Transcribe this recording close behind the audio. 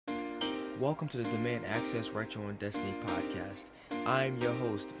Welcome to the Demand Access Write Your Own Destiny podcast. I'm your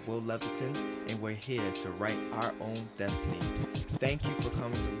host, Will Leviton, and we're here to write our own destiny. Thank you for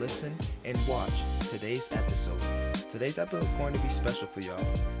coming to listen and watch today's episode. Today's episode is going to be special for y'all,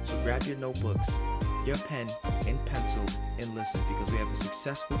 so grab your notebooks, your pen, and pencil, and listen, because we have a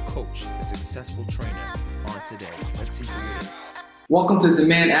successful coach, a successful trainer on today. Let's see who it is. Welcome to the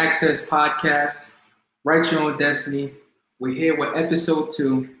Demand Access podcast, Write Your Own Destiny. We're here with episode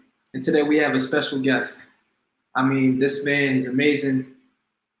 2, and today we have a special guest. I mean, this man is amazing.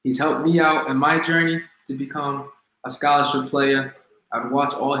 He's helped me out in my journey to become a scholarship player. I'd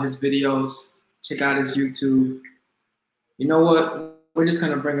watch all his videos, check out his YouTube. You know what? We're just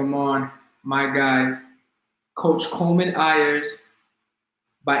going to bring him on. My guy, Coach Coleman Ayers,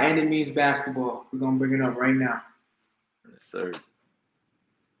 by any means basketball. We're going to bring it up right now. Yes, sir.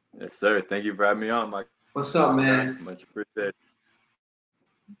 Yes, sir. Thank you for having me on, Mike. What's up, man? Much appreciated.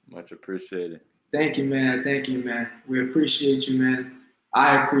 Much appreciated. Thank you, man. Thank you, man. We appreciate you, man.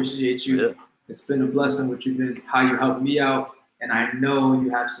 I appreciate you. Yeah. It's been a blessing what you've been, how you helped me out. And I know you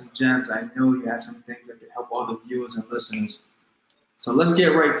have some gems. I know you have some things that can help all the viewers and listeners. So let's get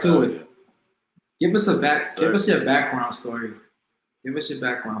right to it. Give us your background story. Give us your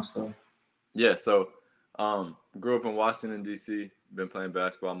background story. Yeah, so grew up in Washington, D.C., been playing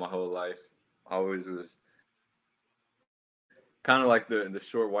basketball my whole life. Always was kind of like the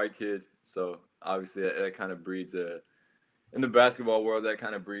short white kid. So obviously that kind of breeds in the basketball world, that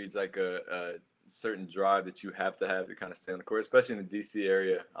kind of breeds like a certain drive that you have to kind of stay on the court, especially in the D.C.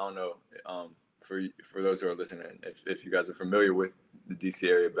 area. I don't know for those who are listening, if you guys are familiar with the D.C.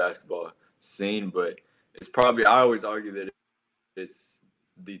 area basketball scene, but it's probably, I always argue that it's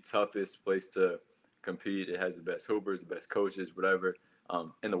the toughest place to compete. It has the best hoopers, the best coaches, whatever,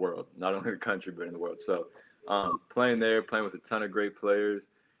 in the world, not only the country, but in the world. So playing with a ton of great players,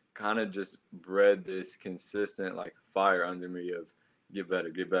 kind of just bred this consistent like fire under me of get better,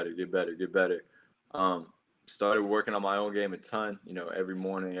 get better, get better, get better. Started working on my own game a ton, every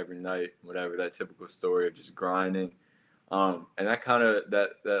morning, every night, whatever, that typical story of just grinding. And that kind of,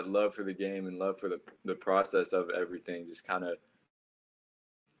 that love for the game and love for the process of everything just kind of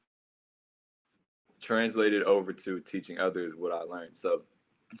translated over to teaching others what I learned. So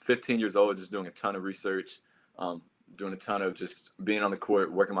 15 years old, just doing a ton of research, doing a ton of just being on the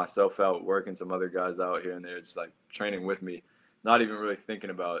court, working myself out, working some other guys out here and there, just like training with me, not even really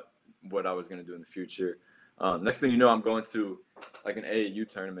thinking about what I was going to do in the future. Next thing you know, I'm going to like an AAU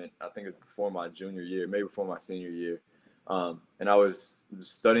tournament. I think it's before my junior year, maybe before my senior year. And I was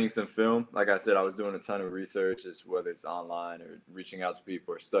studying some film. Like I said, I was doing a ton of research, whether it's online or reaching out to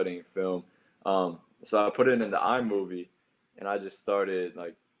people or studying film. So I put it in the iMovie, and I just started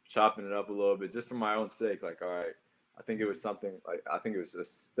like chopping it up a little bit just for my own sake. Like, all right, I think it was a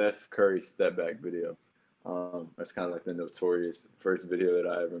Steph Curry step back video. That's kind of like the notorious first video that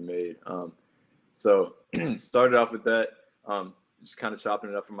I ever made. So started off with that, just kind of chopping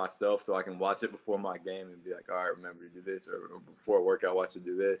it up for myself so I can watch it before my game and be like, all right, remember to do this, or before a workout, watch it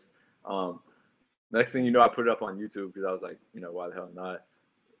do this. Next thing you know, I put it up on YouTube because I was like, why the hell not?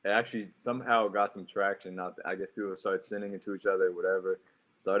 It actually somehow got some traction. I guess people started sending it to each other, whatever.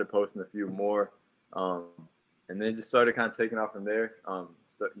 Started posting a few more, and then just started kind of taking off from there.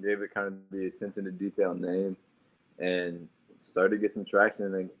 Gave it kind of the attention to detail name, and started to get some traction.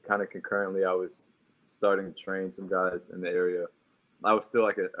 And then kind of concurrently, I was starting to train some guys in the area. I was still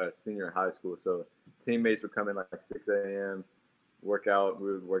like a senior in high school, so teammates would come in like 6 a.m., work out.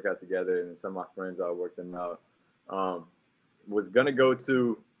 We would work out together, and some of my friends, I would work them out. Was going to go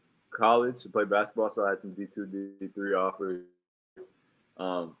to college to play basketball, so I had some D2, D3 offers.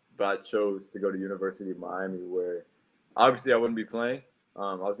 But I chose to go to University of Miami, where obviously I wouldn't be playing.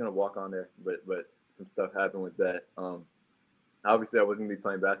 I was going to walk on there, but some stuff happened with that. Obviously I wasn't going to be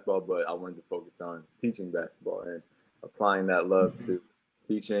playing basketball, but I wanted to focus on teaching basketball and applying that love to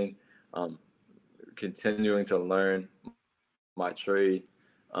teaching, continuing to learn my trade,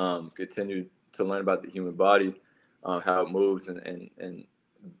 continue to learn about the human body, how it moves, and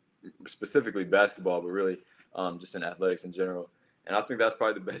specifically basketball, but really just in athletics in general. And I think that's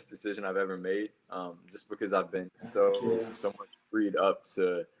probably the best decision I've ever made, just because I've been so much freed up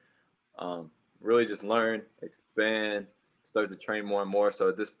to really just learn, expand, start to train more and more. So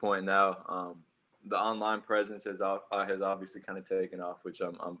at this point now, the online presence has obviously kind of taken off, which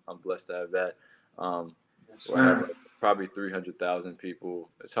I'm blessed to have that. We'll have probably 300,000 people.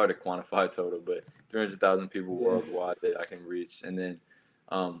 It's hard to quantify total, but 300,000 people worldwide that I can reach. And then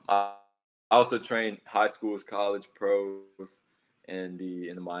I also train high schools, college, pros in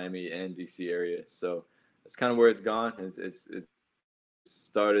the Miami and DC area. So it's kind of where it's gone. It's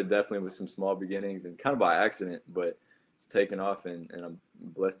started definitely with some small beginnings and kind of by accident, but it's taken off, and I'm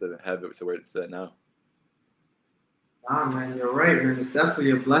blessed to have it to where it's at now. Nah, man, you're right, man. It's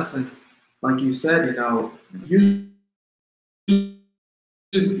definitely a blessing. Like you said, a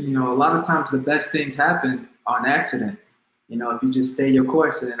lot of times the best things happen on accident. If you just stay your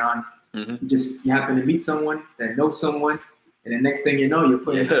course and you happen to meet someone that knows someone, and the next thing you know, you're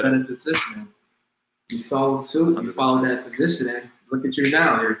put in a better position. You followed suit, 100%. You followed that position, and look at you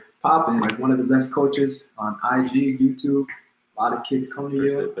now. You're popping like one of the best coaches on IG, YouTube. A lot of kids come to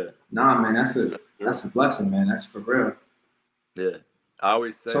you. Nah, man, that's a blessing, man. That's for real. Yeah, I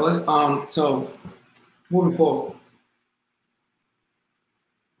always say. So let's so moving forward.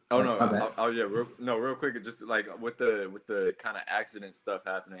 Oh no! Yeah, real quick. Just like with the kind of accident stuff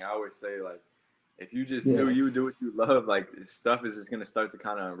happening, I always say like, if you just do what you love, like stuff is just gonna start to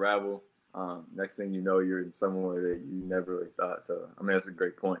kind of unravel. Next thing you know, you're in somewhere that you never really thought. So I mean, that's a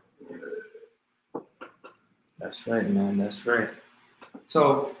great point. That's right, man. That's right.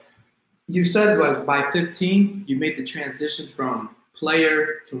 So you said like by 15, you made the transition from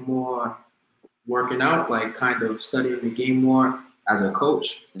player to more working out, like kind of studying the game more as a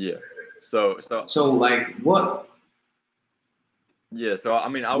coach. Yeah. So like what? Yeah. So I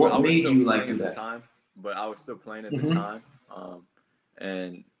mean, I what was made still you playing like do at the that? time, but I was still playing at the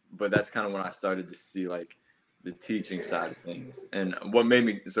time. But that's kind of when I started to see like the teaching side of things. And what made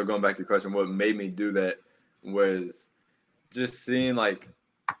me, so going back to your question, what made me do that was just seeing like,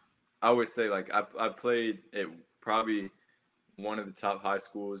 I always say like I played at probably one of the top high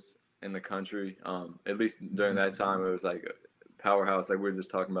schools in the country. At least during that time, it was like a powerhouse. Like we were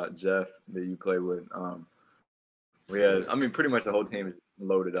just talking about Jeff that you play with. We had, I mean, pretty much the whole team is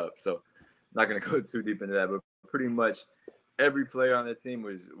loaded up. So I'm not going to go too deep into that, but pretty much every player on that team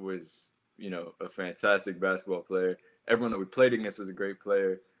was a fantastic basketball player. Everyone that we played against was a great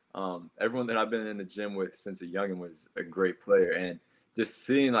player. Everyone that I've been in the gym with since a youngin was a great player. And just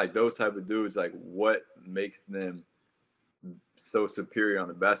seeing like those type of dudes, like what makes them so superior on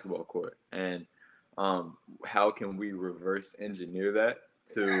the basketball court, and how can we reverse engineer that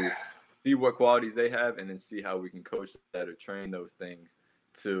to see what qualities they have, and then see how we can coach that or train those things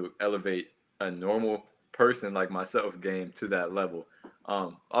to elevate a normal person like myself game to that level.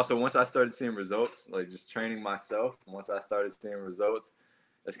 Also, once I started seeing results, like just training myself, once I started seeing results,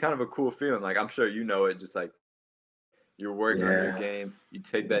 it's kind of a cool feeling. Like I'm sure you know it, just like you're working on your game, you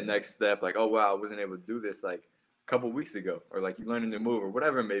take that next step, like, oh wow, I wasn't able to do this like a couple weeks ago, or like you learn a new move or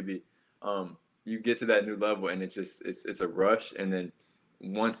whatever it may be. You get to that new level, and it's a rush. And then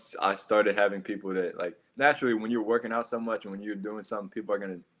once I started having people that, like, naturally when you're working out so much and when you're doing something, people are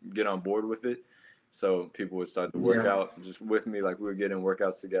gonna get on board with it. So people would start to work out just with me, like we were getting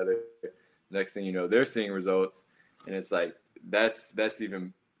workouts together. Next thing you know, they're seeing results, and it's like that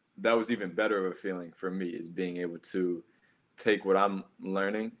was even better of a feeling for me, is being able to take what I'm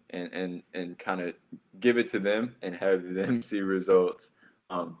learning and kind of give it to them and have them see results.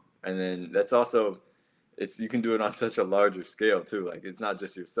 And then that's also, you can do it on such a larger scale too. Like it's not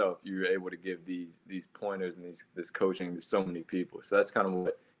just yourself. You're able to give these pointers and this coaching to so many people. So that's kind of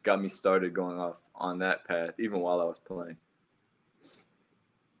what got me started going off on that path, even while I was playing.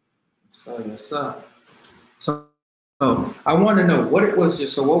 So yes, sir. So I want to know what was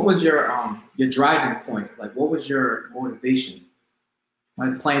your driving point? Like, what was your motivation?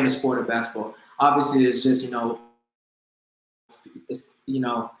 Like playing the sport of basketball. Obviously, it's just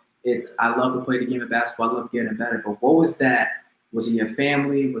it's I love to play the game of basketball. I love getting better. But what was that? Was it your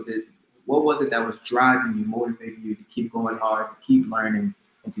family? What was it that was driving you, motivating you to keep going hard, to keep learning,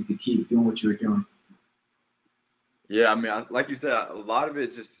 and to keep doing what you were doing? Yeah, I mean, like you said, a lot of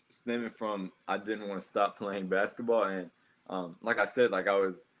it just stemming from I didn't want to stop playing basketball, and like I said, like I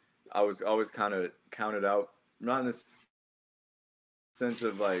was always kind of counted out, not in the sense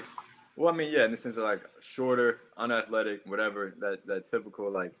of like, well, I mean, yeah, in the sense of like shorter, unathletic, whatever, that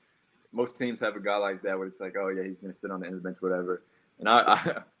typical, like most teams have a guy like that where it's like, oh yeah, he's gonna sit on the end of the bench, whatever. And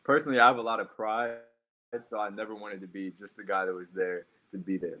I personally, I have a lot of pride, so I never wanted to be just the guy that was there to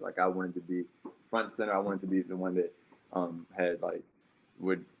be there. Like I wanted to be front and center. I wanted to be the one that had like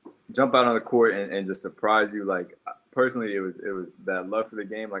would jump out on the court and just surprise you. Like personally, it was that love for the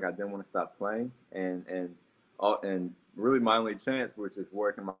game. Like I didn't want to stop playing, and really my only chance was just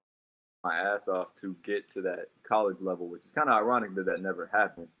working my ass off to get to that college level, which is kind of ironic that never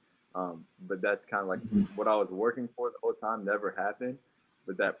happened. But that's kind of like what I was working for the whole time never happened.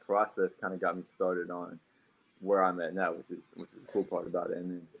 But that process kind of got me started on where I'm at now, which is the cool part about it.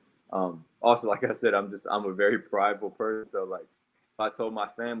 And then also, like I said, I'm a very prideful person. So like, if I told my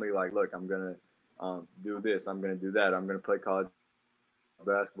family like, look, I'm gonna do this, I'm gonna do that, I'm gonna play college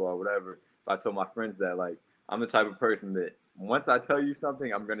basketball, whatever, if I told my friends that, like, I'm the type of person that once I tell you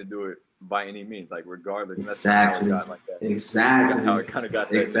something, I'm gonna do it by any means, like regardless. And that's how it got like that. Exactly. How it kind of got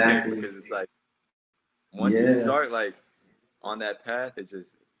that exactly. because it's like once you start like on that path, it's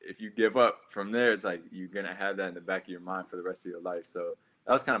just if you give up from there, it's like you're gonna have that in the back of your mind for the rest of your life. So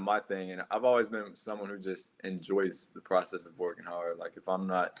that was kind of my thing, and I've always been someone who just enjoys the process of working hard. Like if I'm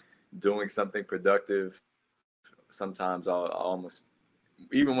not doing something productive, sometimes I'll almost,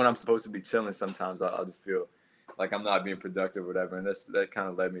 even when I'm supposed to be chilling, sometimes I'll just feel like I'm not being productive or whatever. And that kind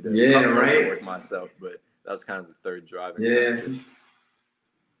of led me to work myself. But that was kind of the third driving.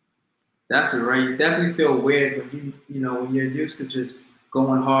 Definitely, right? You definitely feel weird when when you're used to just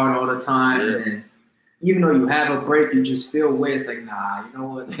going hard all the time, and then, even though you have a break, you just feel weird. It's like, nah, you know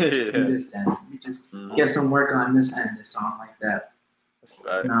what? Just do this then. You just get some work on this end or something like that. That's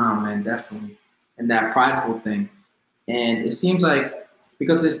right. Nah, man, definitely. And that prideful thing. And it seems like,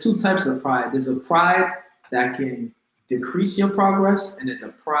 because there's two types of pride. There's a pride that can decrease your progress, and there's a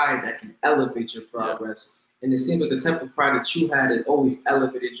pride that can elevate your progress. And it seems like the type of pride that you had, it always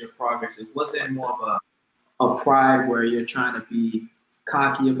elevated your progress. It wasn't more of a pride where you're trying to be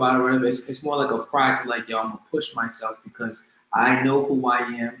cocky about it or whatever. It's more like a pride to like, yo, I'm gonna push myself because I know who I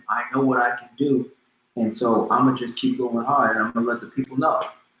am. I know what I can do. And so I'm gonna just keep going hard. I'm gonna let the people know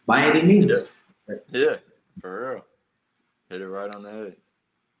by any means. Yeah, for real. Hit it right on the head.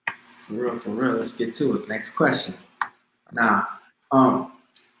 For real. Let's get to it. Next question. Now, I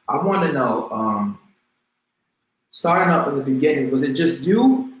want to know, starting up in the beginning, was it just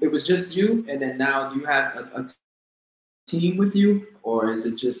you? It was just you, and then now do you have a team with you, or is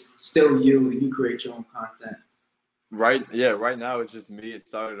it just still you and you create your own content? Right now it's just me. It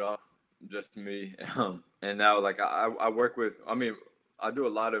started off just me, and now like I work with. I mean, I do a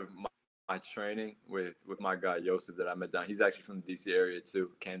lot of my training with my guy Joseph that I met down. He's actually from the DC area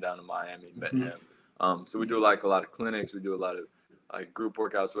too. Came down to Miami, met him. So we do like a lot of clinics. We do a lot of like group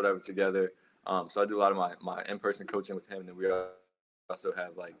workouts, whatever, together. So I do a lot of my in-person coaching with him, and then we also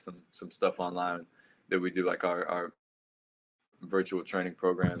have like some stuff online that we do, like our virtual training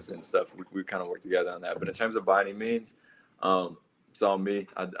programs and stuff. We kind of work together on that. But in terms of by any means, it's all me.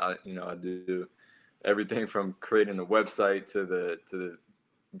 I do everything from creating the website to the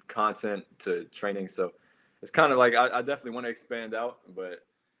content to training. So it's kind of like I definitely want to expand out, but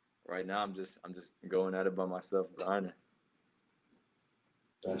right now I'm just going at it by myself, grinding.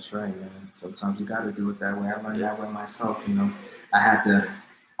 That's right, man. Sometimes you got to do it that way. I learned that way myself.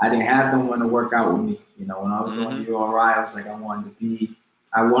 I didn't have no one to work out with me. When I was going to URI, I was like, I wanted to be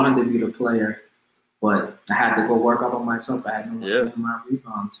the player, but I had to go work out on myself. I had no one to my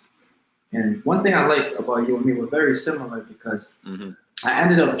rebounds. And one thing I like about you and me, we're very similar because I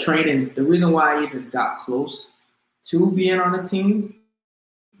ended up training. The reason why I even got close to being on a team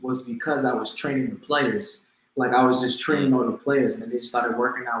was because I was training the players. Like I was just training all the players, and then they just started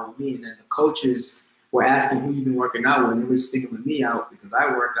working out with me. And then the coaches were asking who you've been working out with, and they were singling me out because I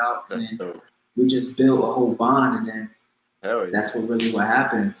work out. That's and dope. We just built a whole bond, and then that's what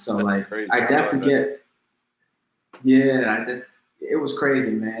happened. So that's like crazy. I definitely get, it was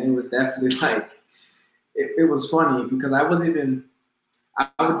crazy, man. It was definitely like it was funny because I wasn't even. I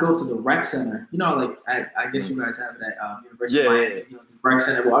would go to the rec center. Like I guess you guys have it at University of Miami. The rec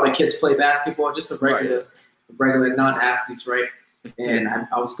center where all the kids play basketball, just the regular non-athletes, right? And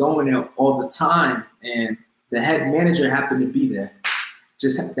I was going there all the time, and the head manager happened to be there.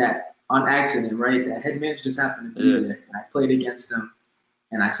 Just that on accident, right? The head manager just happened to be there, and I played against him,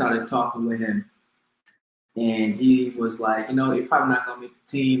 and I started talking with him, and he was like, you're probably not gonna make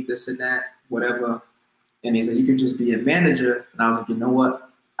the team, this and that, whatever. And he said, you could just be a manager. And I was like, you know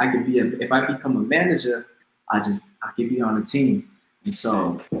what? If I become a manager, I could be on a team. And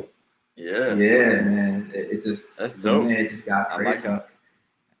so, man, it just, that's dope. Man, it just got crazy.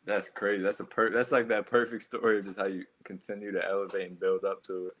 That's crazy. That's like that perfect story of just how you continue to elevate and build up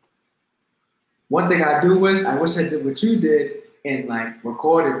to it. One thing I wish I did what you did and like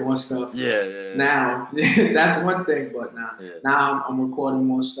recorded more stuff. Now, that's one thing, but now I'm recording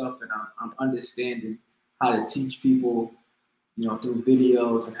more stuff, and I'm understanding how to teach people, through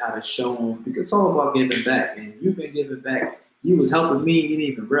videos and how to show them, because it's all about giving back. And you've been giving back. You was helping me, you didn't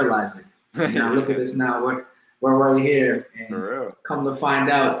even realize it. Now look at us now. We're right here, and come to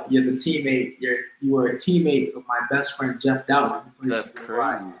find out, you're the teammate. You were a teammate of my best friend Jeff Dowden. That's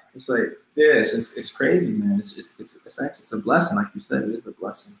crazy. It's like it's crazy, man. It's actually a blessing, like you said. It is a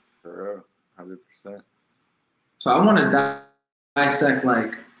blessing. For real, 100%. So I want to dissect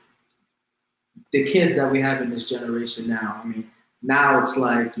like the kids that we have in this generation now. I mean, now it's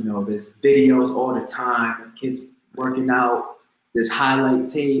like, there's videos all the time of kids working out, there's highlight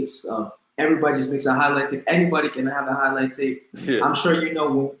tapes. Everybody just makes a highlight tape. Anybody can have a highlight tape. Yeah. I'm sure you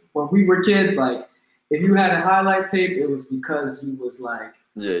know when we were kids, like if you had a highlight tape, it was because he was like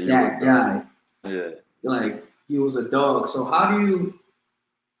that guy. Yeah. Like he was a dog. So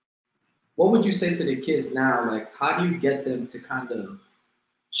what would you say to the kids now? Like, how do you get them to kind of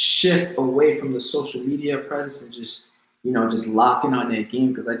shift away from the social media presence and just lock in on their game?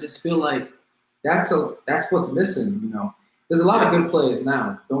 Because I just feel like that's what's missing. There's a lot of good players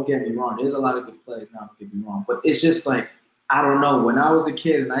now. Don't get me wrong. There's a lot of good players now. Don't get me wrong. But it's just like, I don't know. When I was a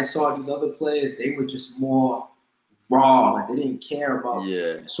kid and I saw these other players, they were just more raw. Like they didn't care about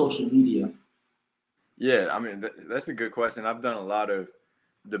social media. Yeah, I mean, that's a good question. I've done a lot of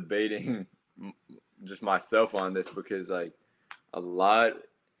debating just myself on this because like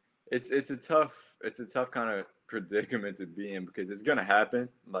it's a tough kind of predicament to be in because it's gonna happen.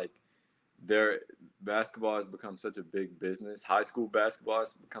 Like basketball has become such a big business. High school basketball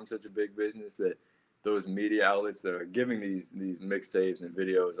has become such a big business that those media outlets that are giving these mixtapes and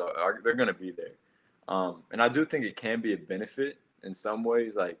videos they're gonna be there. And I do think it can be a benefit in some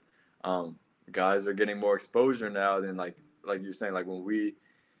ways. Like guys are getting more exposure now than like you're saying, like when we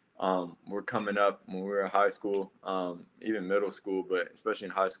were coming up, when we were in high school, even middle school, but especially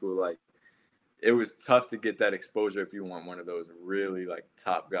in high school, like it was tough to get that exposure if you weren't one of those really like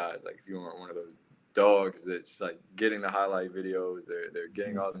top guys. Like if you weren't one of those dogs that's like getting the highlight videos, they're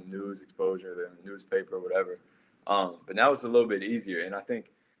getting all the news exposure, they're in the newspaper or whatever. But now it's a little bit easier, and I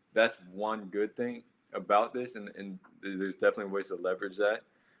think that's one good thing about this, and there's definitely ways to leverage that.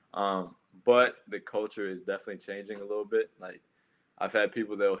 But the culture is definitely changing a little bit. Like I've had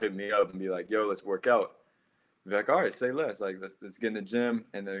people that'll hit me up and be like, "Yo, let's work out." I'll be like, "All right, say less. Like let's get in the gym,"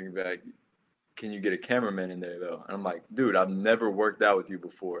 and then be like, "Can you get a cameraman in there though?" And I'm like, "Dude, I've never worked out with you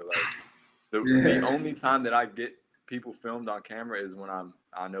before. Like the only time that I get people filmed on camera is when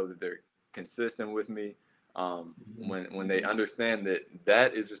I know that they're consistent with me. When they understand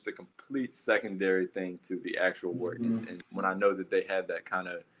that is just a complete secondary thing to the actual work, and when I know that they have that kind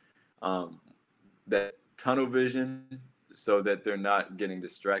of that tunnel vision, so that they're not getting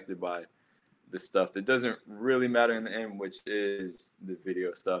distracted by the stuff that doesn't really matter in the end, which is the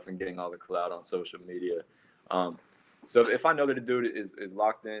video stuff and getting all the clout on social media. So if I know that a dude is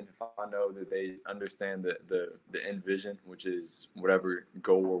locked in, if I know that they understand the end vision, which is whatever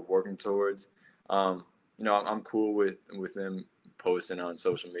goal we're working towards, I'm cool with them posting on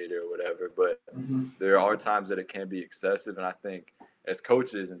social media or whatever. But there are times that it can be excessive, and I think as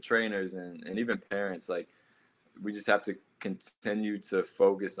coaches and trainers and even parents, like we just have to continue to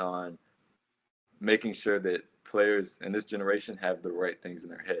focus on making sure that players in this generation have the right things in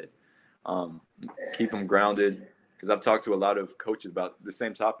their head. Keep them grounded, because I've talked to a lot of coaches about the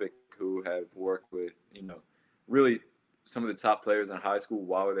same topic who have worked with, really some of the top players in high school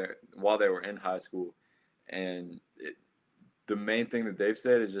while they were in high school. And the main thing that they've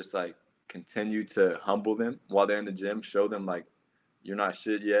said is just like continue to humble them while they're in the gym, show them like you're not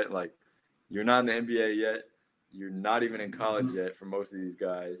shit yet, like you're not in the NBA yet, you're not even in college yet for most of these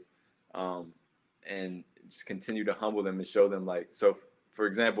guys. And just continue to humble them and show them like, so for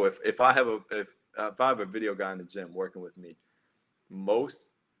example, if I have a video guy in the gym working with me,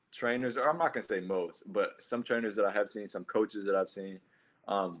 most trainers, or I'm not going to say most, but some trainers that I have seen, some coaches that I've seen,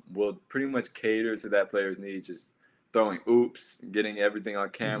 will pretty much cater to that player's needs, just throwing oops, getting everything on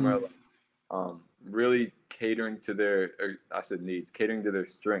camera, really catering to catering to their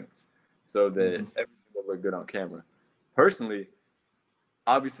strengths so that everything will look good on camera. Personally,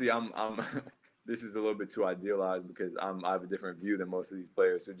 obviously I'm this is a little bit too idealized because I have a different view than most of these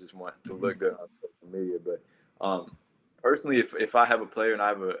players who just want to look good on social media. But personally, if I have a player and I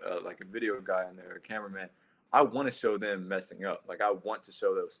have a video guy in there, a cameraman, I want to show them messing up. Like I want to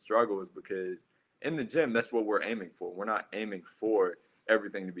show those struggles, because in the gym, that's what we're aiming for. We're not aiming for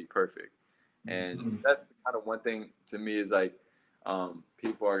everything to be perfect. And that's kind of one thing to me is like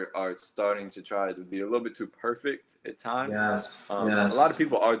people are starting to try to be a little bit too perfect at times. Yes. A lot of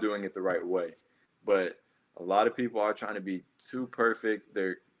people are doing it the right way, but a lot of people are trying to be too perfect.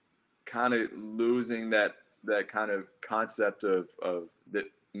 They're kind of losing that kind of concept of that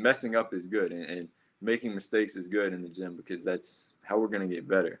messing up is good and making mistakes is good in the gym, because that's how we're going to get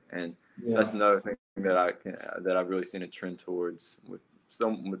better. And that's another thing that I've really seen a trend towards with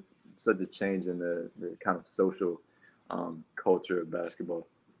such a change in the kind of social culture of basketball.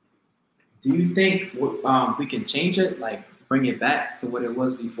 Do you think we can change it, like bring it back to what it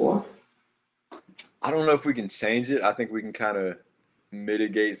was before? I don't know if we can change it. I think we can kind of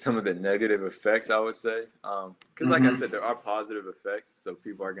mitigate some of the negative effects, I would say. Because like I said, there are positive effects, so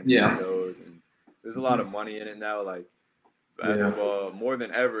people are going to see those. And there's a lot of money in it now. Like basketball more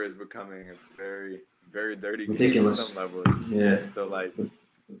than ever is becoming a very, very dirty ridiculous game at some level. Yeah. So like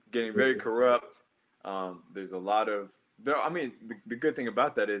it's getting very corrupt. There's a lot of I mean, the good thing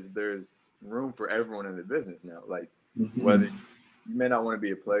about that is there's room for everyone in the business now. Like whether you may not want to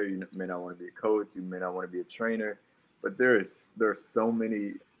be a player, you may not want to be a coach, you may not want to be a trainer, but there's so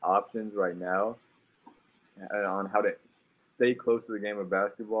many options right now on how to stay close to the game of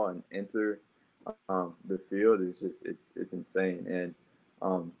basketball and enter the field is just it's insane.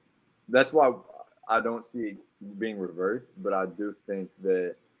 And that's why I don't see it being reversed, but I do think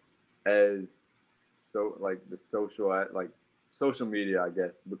that as the social media, I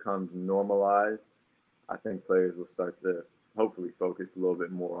guess, becomes normalized, I think players will start to hopefully focus a little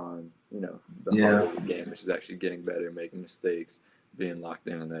bit more on, the heart of the game, which is actually getting better, making mistakes, being locked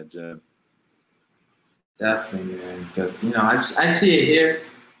in that gym. Definitely, man. Because, I see it here.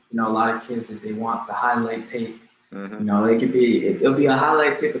 A lot of kids, if they want the highlight tape, it'll be a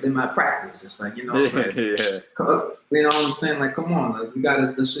highlight tape of them at practice. It's like, it's like, you know what I'm saying? Like, come on,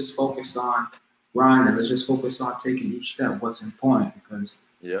 like let's just focus on grinding. Let's just focus on taking each step. What's important? Because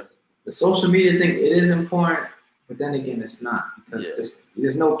the social media thing, it is important, but then again, it's not, because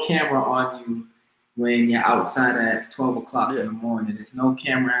there's no camera on you when you're outside at 12 o'clock in the morning. There's no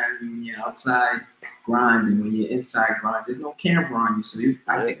camera on you when you're outside grinding. When you're inside grinding, there's no camera on you. So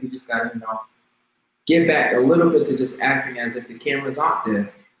I think we just got to, get back a little bit to just acting as if the cameras aren't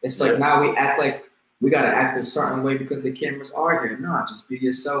there. It's like now we act like we got to act a certain way because the cameras are here. No, just be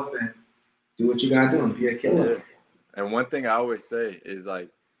yourself and do what you got to do and be a killer. Yeah. And one thing I always say is, like,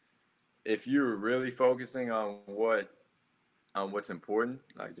 if you're really focusing on what's important,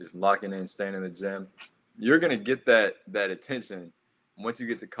 like just locking in, staying in the gym, you're going to get that attention once you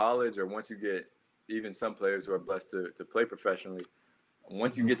get to college, or once you get, even some players who are blessed to play professionally.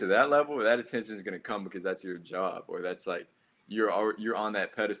 Once you get to that level, that attention is going to come because that's your job, or that's like you're on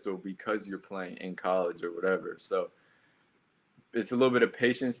that pedestal because you're playing in college or whatever. So it's a little bit of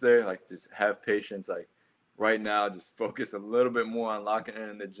patience there. Like, just have patience. Like, right now, just focus a little bit more on locking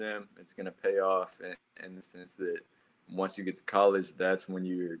in the gym. It's going to pay off in the sense that once you get to college, that's when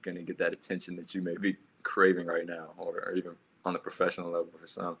you're going to get that attention that you may be craving right now, or even on the professional level for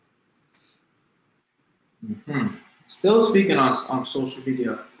some. Still speaking on social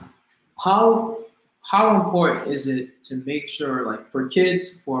media, how important is it to make sure, like, for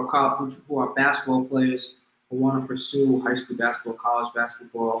kids who are basketball players who want to pursue high school basketball, college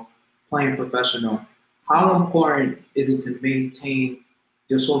basketball, playing professional, how important is it to maintain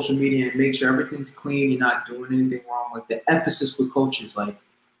your social media and make sure everything's clean, you're not doing anything wrong? Like, the emphasis with coaches, like,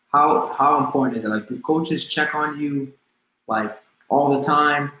 how important is it? Like, do coaches check on you, like, all the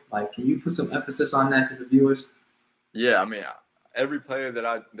time? Like, can you put some emphasis on that to the viewers? Yeah, I mean, every player that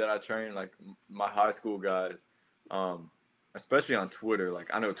I train, like my high school guys, especially on Twitter.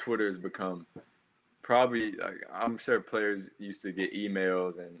 Like, I know Twitter has become probably, like, I'm sure players used to get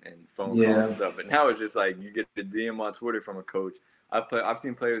emails and phone calls and stuff, but now it's just like you get the DM on Twitter from a coach. I've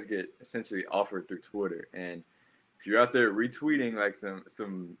seen players get essentially offered through Twitter, and if you're out there retweeting like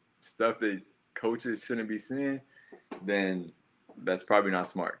some stuff that coaches shouldn't be seeing, then that's probably not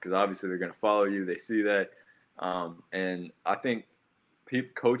smart, because obviously they're going to follow you. They see that. And I think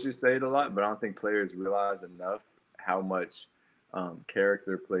coaches say it a lot, but I don't think players realize enough how much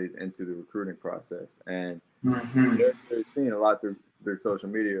character plays into the recruiting process. And they're seeing a lot through social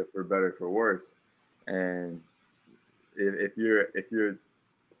media, for better or for worse. And if you're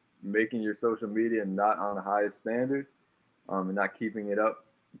making your social media not on the highest standard, and not keeping it up,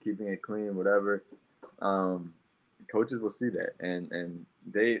 keeping it clean, whatever, coaches will see that. And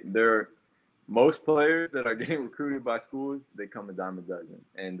they're most players that are getting recruited by schools, they come a dime a dozen,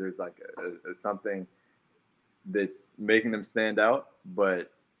 and there's like a something that's making them stand out.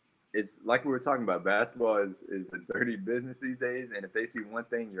 But it's like we were talking about, basketball is a dirty business these days, and if they see one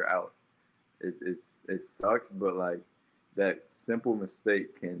thing, you're out. It sucks, but like that simple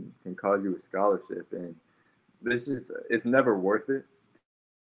mistake can cause you a scholarship, and it's never worth it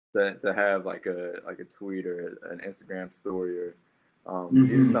to have like a tweet or an Instagram story or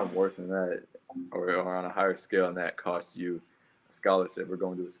even something worse than that, or on a higher scale, and that costs you a scholarship or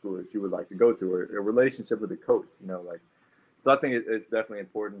going to a school that you would like to go to, or a relationship with a coach, like. So I think it's definitely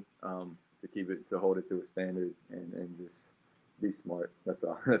important to hold it to a standard and just be smart. That's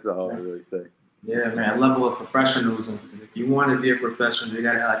all I really say. Yeah, man, level of professionalism. If you want to be a professional, you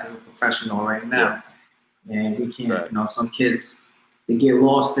gotta have like a professional right now. Yeah. And we can't, right. Some kids, they get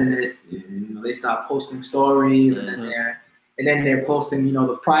lost in it. They start posting stories, and then they're posting,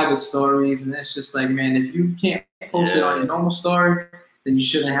 the private stories, and it's just like, man, if you can't post it on your normal story, then you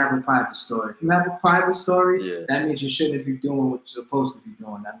shouldn't have a private story. If you have a private story, Yeah. that means you shouldn't be doing what you're supposed to be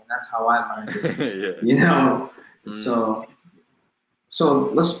doing. I mean, that's how I learned it. Yeah. You know, Mm. so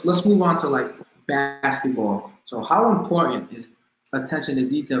let's move on to like basketball. So how important is attention to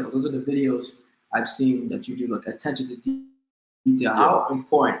detail? Because those are the videos I've seen that you do, like attention to detail. Yeah. How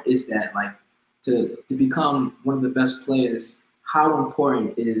important is that? Like to become one of the best players, how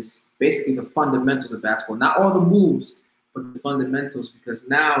important is basically the fundamentals of basketball? Not all the moves, but the fundamentals, because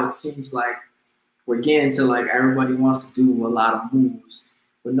now it seems like we're getting to like everybody wants to do a lot of moves,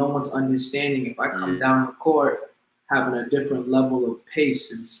 but no one's understanding if I come down the court having a different level of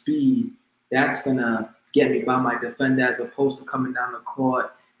pace and speed, that's gonna get me by my defender as opposed to coming down the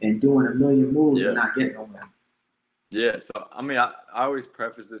court and doing a million moves and not getting nowhere. Yeah, so I mean, I always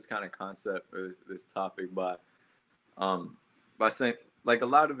preface this kind of concept or this topic by saying like a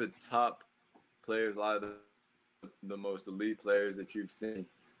lot of the top players, a lot of the most elite players that you've seen,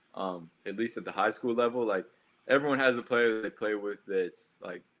 at least at the high school level, like everyone has a player that they play with that's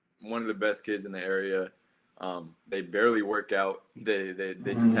like one of the best kids in the area. They barely work out. They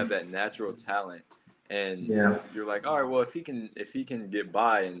just have that natural talent, and you're like, all right, well, if he can get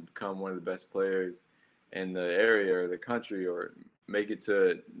by and become one of the best players in the area or the country, or make it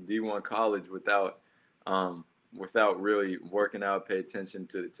to D1 college without really working out, pay attention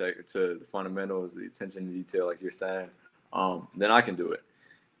to the fundamentals, the attention to detail, like you're saying, then I can do it.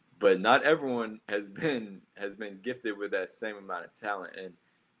 But not everyone has been gifted with that same amount of talent, and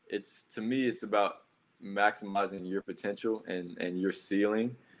to me it's about maximizing your potential and your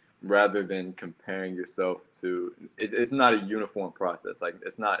ceiling, rather than comparing yourself to. It's not a uniform process. Like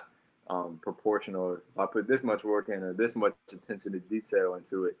it's not proportional. If I put this much work in or this much attention to detail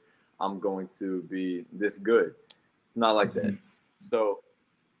into it, I'm going to be this good. It's not like that. So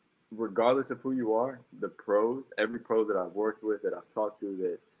regardless of who you are, the pros, every pro that I've worked with, that I've talked to,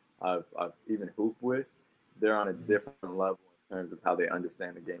 that I've even hooped with, they're on a different level in terms of how they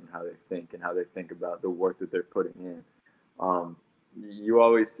understand the game and how they think about the work that they're putting in. You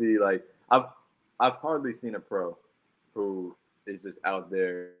always see, like, I've hardly seen a pro who is just out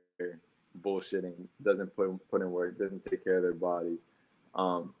there bullshitting, doesn't put in work, doesn't take care of their body,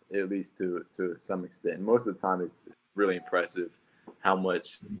 at least to some extent. And most of the time, it's really impressive how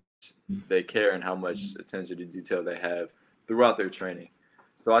much they care and how much attention to detail they have throughout their training.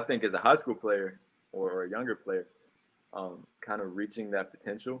 So I think as a high school player or a younger player, kind of reaching that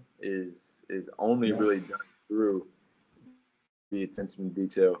potential is only really done through the attention to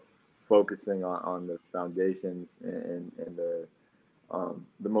detail, focusing on the foundations and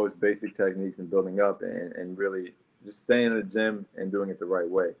the most basic techniques and building up, and really just staying in the gym and doing it the right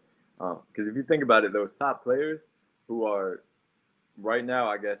way. Because if you think about it, those top players who are right now,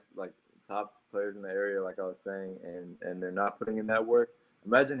 I guess, like top players in the area, like I was saying, and they're not putting in that work,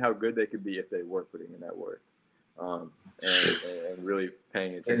 imagine how good they could be if they were putting in that work, and really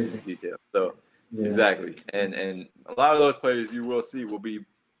paying attention to detail. So exactly, and a lot of those players you will see will be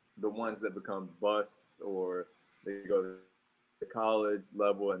the ones that become busts, or they go to the college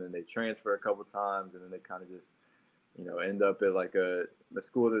level and then they transfer a couple times, and then they kind of just end up at like a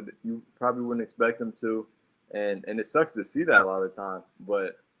school that you probably wouldn't expect them to, and it sucks to see that a lot of the time,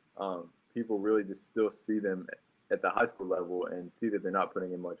 but people really just still see them at the high school level and see that they're not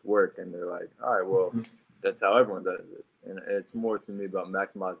putting in much work, and they're like, all right, well, that's how everyone does it. And it's more to me about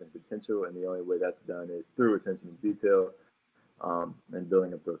maximizing potential, and the only way that's done is through attention to detail, and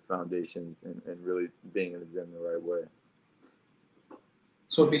building up those foundations, and really being in the gym the right way.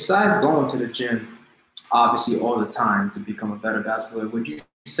 So besides going to the gym, obviously all the time to become a better basketball player, would you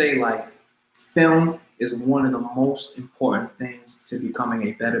say like film is one of the most important things to becoming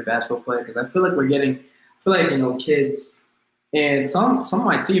a better basketball player? Because I feel like kids and some of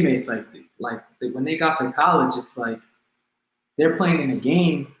my teammates, when they got to college, it's like they're playing in a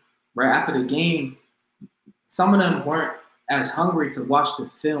game. Right after the game, some of them weren't as hungry to watch the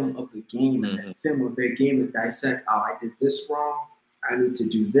film of the game and the film of their game to dissect. Oh, I did this wrong. I need to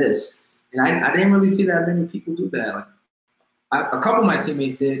do this. And I didn't really see that many people do that. Like, a couple of my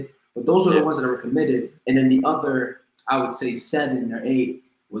teammates did, but those are the ones that were committed. And then the other, I would say 7 or 8,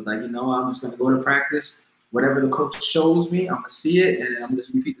 was like, I'm just going to go to practice. Whatever the coach shows me, I'm going to see it, and then I'm going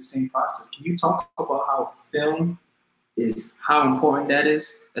to repeat the same process. Can you talk about how film is, how important that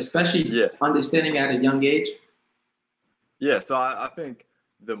is, especially understanding at a young age? Yeah, so I think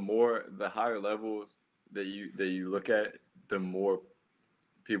the higher levels that you look at, the more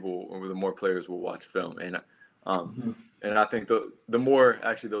people or the more players will watch film, and I think the more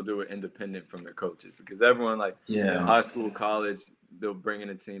actually they'll do it independent from their coaches, because everyone high school, college, they'll bring in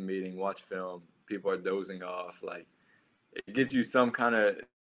a team meeting, watch film, people are dozing off, like it gives you some kind of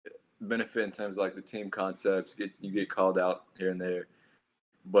benefit in terms of like the team concepts. You get called out here and there,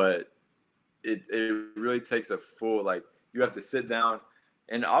 but it really takes a full, like, you have to sit down,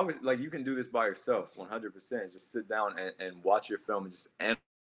 and always, like, you can do this by yourself 100%. Just sit down and watch your film and just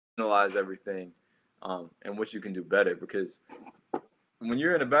analyze everything, and what you can do better, because when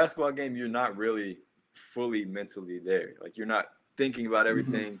you're in a basketball game, you're not really fully mentally there. Like, you're not thinking about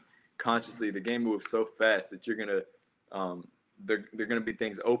everything consciously. The game moves so fast that you're gonna they're going to be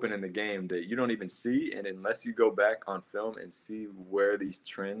things open in the game that you don't even see, and unless you go back on film and see where these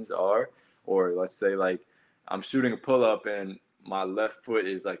trends are, or let's say like I'm shooting a pull-up and my left foot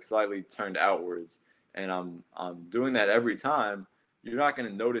is like slightly turned outwards, and I'm doing that every time, you're not going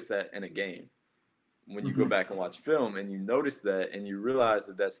to notice that in a game. When you go back and watch film and you notice that and you realize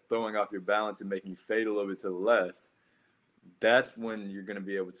that that's throwing off your balance and making you fade a little bit to the left, that's when you're going to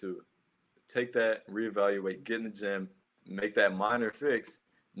be able to take that, reevaluate, get in the gym, make that minor fix.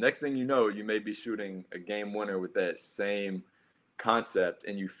 Next thing you know, you may be shooting a game winner with that same concept,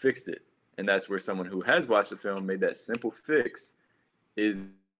 and you fixed it. And that's where someone who has watched the film, made that simple fix,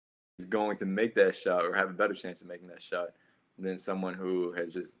 is going to make that shot or have a better chance of making that shot than someone who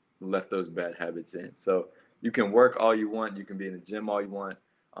has just left those bad habits in. So you can work all you want, you can be in the gym all you want,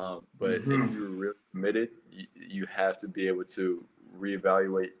 but if you're really committed, you have to be able to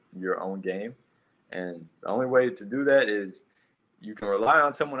reevaluate your own game. And the only way to do that is you can rely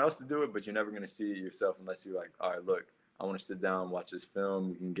on someone else to do it, but you're never going to see it yourself unless you're like, all right, look, I want to sit down and watch this film.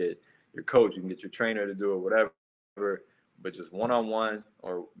 You can get your coach, you can get your trainer to do it, whatever. But just one-on-one,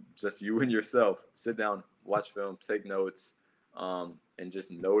 or just you and yourself, sit down, watch film, take notes, and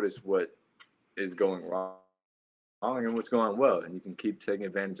just notice what is going wrong and what's going well. And you can keep taking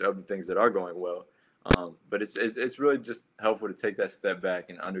advantage of the things that are going well. But it's really just helpful to take that step back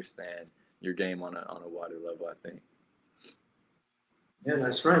and understand your game on a wider level, I think. Yeah,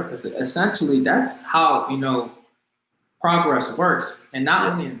 that's right. Because essentially, that's how progress works, and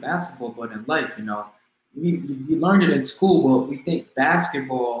not only in basketball but in life. We learned it in school, but we think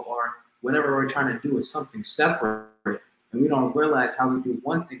basketball or whatever we're trying to do is something separate, and we don't realize how we do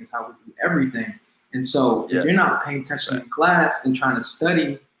one thing is how we do everything. And so, if you're not paying attention in class and trying to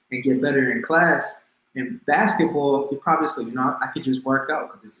study and get better in class, in basketball, you probably say, I could just work out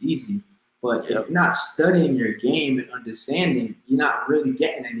because it's easy. But if you're not studying your game and understanding, you're not really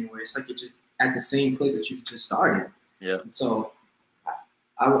getting anywhere. It's like you're just at the same place that you just started. Yeah. And so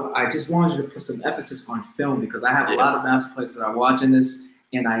I just wanted you to put some emphasis on film, because I have a lot of basketball players that are watching this,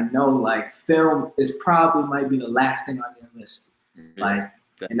 and I know like film is probably might be the last thing on their list.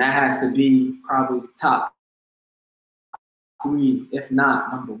 And that has to be probably top 3, if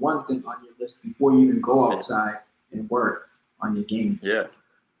not number 1 thing on your list before you even go outside and work on your game. Yeah.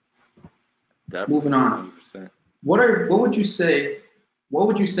 Definitely. Moving on. 100%. What would you say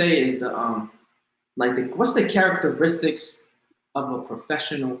is the what's the characteristics of a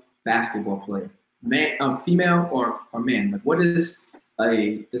professional basketball player? Man, female or man? Like, what is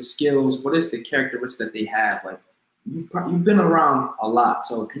the skills? What is the characteristics that they have? Like, you've been around a lot,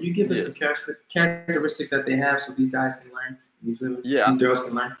 so can you give us the characteristics that they have so these guys can learn, these women, these girls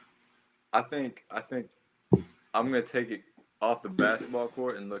can learn? I think I'm gonna take it off the basketball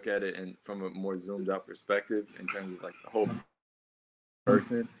court and look at it from a more zoomed out perspective in terms of like the whole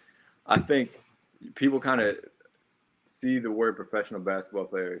person. I think people kind of see the word professional basketball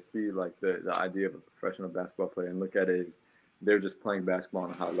player, see like the idea of a professional basketball player, and look at it as they're just playing basketball on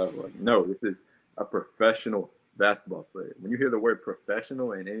a high level. Like, no, this is a professional basketball player. When you hear the word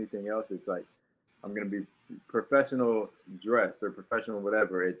professional and anything else, it's like, I'm going to be professional dress or professional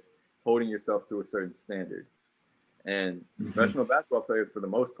whatever. It's holding yourself to a certain standard. And professional basketball players, for the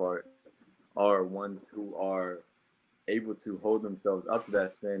most part, are ones who are able to hold themselves up to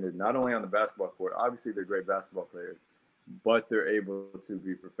that standard, not only on the basketball court. Obviously, they're great basketball players, but they're able to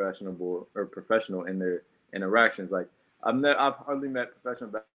be professional in their interactions. Like, I've hardly met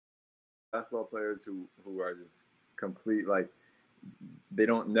professional basketball players who are just complete, like, they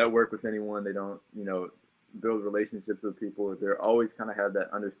don't network with anyone. They don't, build relationships with people. They're always kind of have that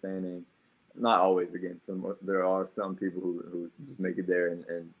understanding. Not always, again. There are some people who just make it there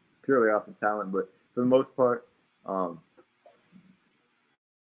and purely off of talent, but for the most part,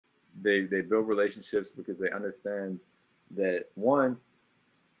 they build relationships because they understand that, one,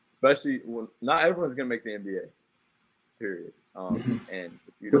 especially not everyone's gonna make the NBA. Period. And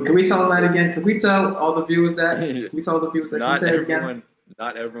can we tell them that again? Can we tell all the viewers that? Can we tell the viewers that?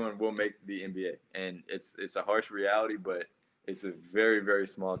 Not everyone will make the NBA, and it's a harsh reality, but it's a very, very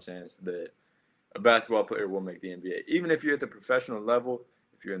small chance that a basketball player will make the NBA. Even if you're at the professional level,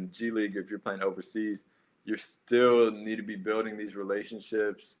 if you're in the G League, if you're playing overseas, you still need to be building these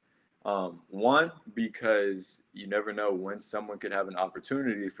relationships. One, because you never know when someone could have an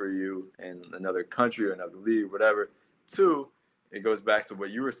opportunity for you in another country or another league, whatever. Two, it goes back to what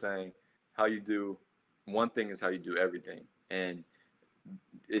you were saying, how you do one thing is how you do everything. And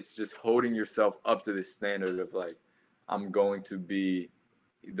it's just holding yourself up to this standard of like, I'm going to be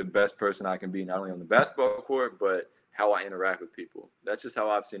the best person I can be, not only on the basketball court, but how I interact with people. That's just how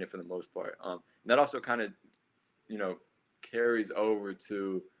I've seen it for the most part. That also kind of, carries over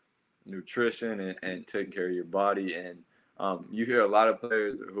to nutrition and taking care of your body. And you hear a lot of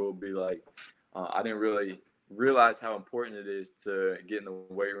players who will be like, I didn't really realize how important it is to get in the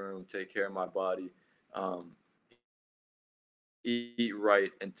weight room, take care of my body, eat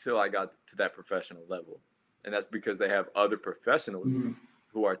right until I got to that professional level. And that's because they have other professionals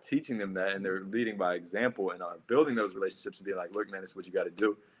who are teaching them that, and they're leading by example and are building those relationships and being like, look, man, this is what you got to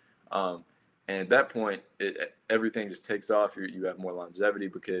do. And at that point, everything just takes off. You have more longevity,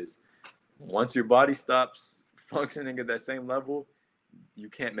 because once your body stops functioning at that same level, you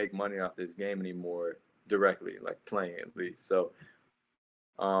can't make money off this game anymore directly, like playing at least. So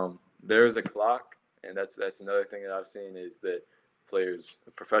there is a clock, and that's another thing that I've seen is that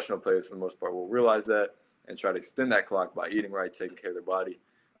professional players for the most part, will realize that and try to extend that clock by eating right, taking care of their body.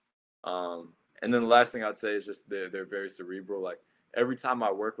 And then the last thing I'd say is just they're very cerebral. Like every time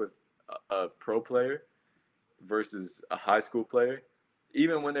I work with a pro player versus a high school player,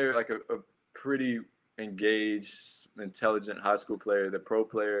 even when they're like a pretty engaged, intelligent high school player, the pro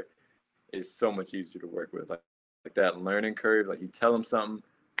player is so much easier to work with. Like that learning curve, like you tell them something,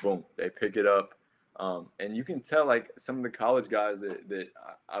 boom, they pick it up. And you can tell like some of the college guys that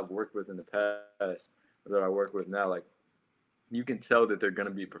I've worked with in the past, that I work with now, like you can tell that they're going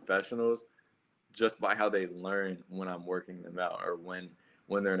to be professionals just by how they learn when I'm working them out, or when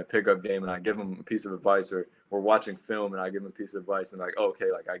they're in a pickup game and I give them a piece of advice, or we're watching film and I give them a piece of advice and like, oh,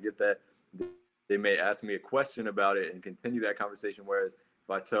 okay, like I get that. They may ask me a question about it and continue that conversation. Whereas if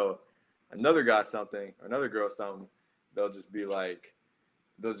I tell another guy something or another girl something, they'll just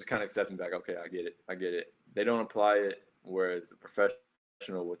kind of accept me back. Okay, I get it. They don't apply it. Whereas the professional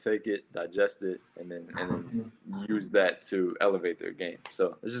will take it, digest it, and then use that to elevate their game.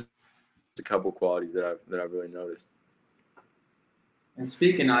 So it's just a couple qualities that I've really noticed. And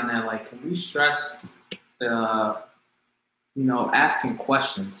speaking on that, like, can we stress asking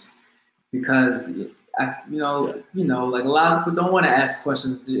questions? Because like a lot of people don't want to ask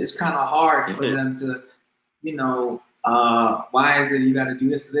questions. It's kind of hard for them to, why is it you got to do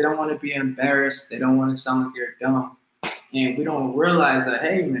this? Because they don't want to be embarrassed. They don't want to sound like they're dumb. And we don't realize that,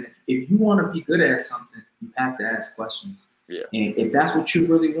 hey, man, if you want to be good at something, you have to ask questions. Yeah. And if that's what you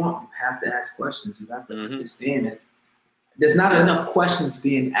really want, you have to ask questions. You have to understand it. There's not enough questions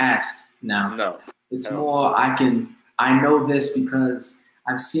being asked now. No. It's more, I know this because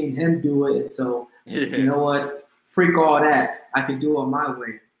I've seen him do it. So, you know what? Freak all that. I can do it my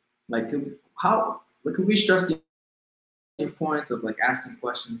way. Like, can we stress the importance of like asking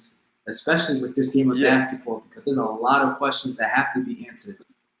questions, especially with this game of basketball, because there's a lot of questions that have to be answered.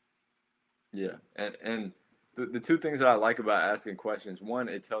 Yeah, and the two things that I like about asking questions, one,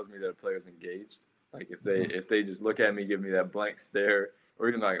 it tells me that a player's engaged. Like if they just look at me, give me that blank stare, or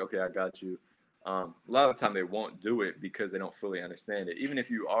even like, okay, I got you. A lot of the time they won't do it because they don't fully understand it. Even if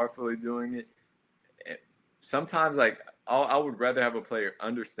you are fully doing it, sometimes like I would rather have a player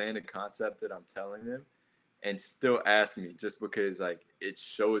understand the concept that I'm telling them and still ask me, just because like it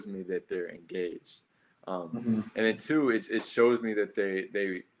shows me that they're engaged. And then two, it shows me that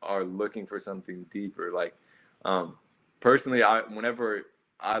they are looking for something deeper. Like personally, whenever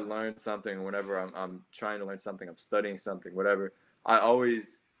I learn something, whenever I'm trying to learn something, I'm studying something, whatever, I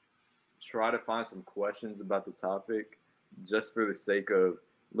always try to find some questions about the topic just for the sake of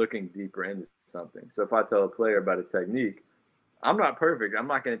looking deeper into something. So if I tell a player about a technique, I'm not perfect. I'm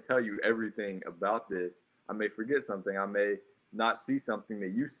not going to tell you everything about this. I may forget something. I may not see something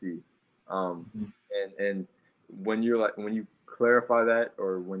that you see. And when you clarify that,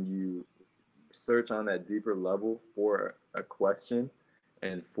 or when you search on that deeper level for a question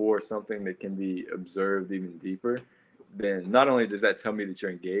and for something that can be observed even deeper, then not only does that tell me that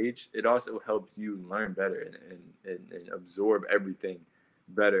you're engaged, it also helps you learn better and absorb everything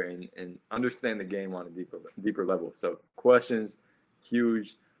better and understand the game on a deeper level. So questions,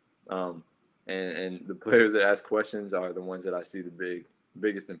 huge. And the players that ask questions are the ones that I see the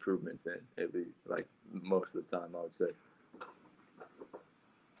biggest improvements in, at least like most of the time, I would say.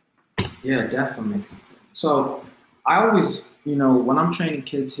 Yeah, definitely. So I always, when I'm training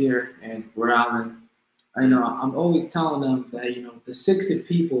kids here in Rhode Island, I'm always telling them that, the 60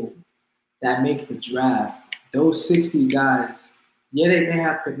 people that make the draft, those 60 guys, yeah, they may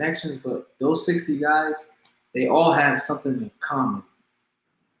have connections, but those 60 guys, they all have something in common.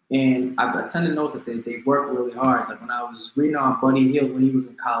 And I tend to notice that they work really hard. Like when I was reading on Buddy Hield when he was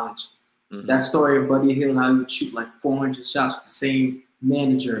in college, that story of Buddy Hield, how he would shoot like 400 shots with the same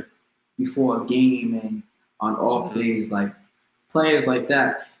manager before a game and on off days, like players like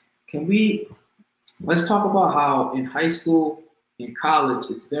that. Let's talk about how in high school, in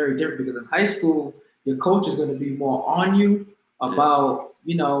college, it's very different because in high school, your coach is going to be more on you about,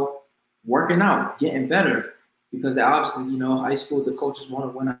 working out, getting better. Because they obviously, high school, the coaches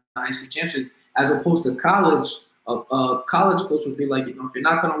want to win a high school championship. As opposed to college, a college coach would be like, if you're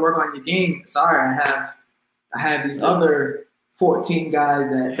not going to work on your game, sorry, I have these other 14 guys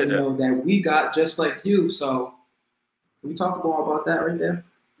that that we got just like you. So can we talk more about that right there?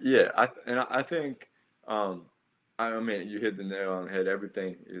 Yeah, I think, I mean, you hit the nail on the head.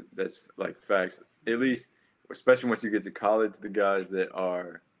 Everything that's like facts. At least, especially once you get to college, the guys that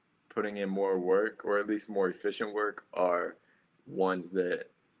are putting in more work, or at least more efficient work, are ones that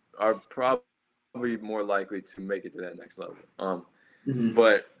are probably more likely to make it to that next level.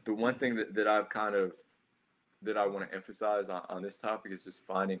 But the one thing that I've that I want to emphasize on this topic is just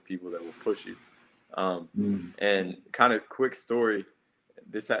finding people that will push you. And kind of quick story,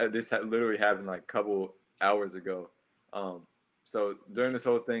 this literally happened like a couple hours ago. So during this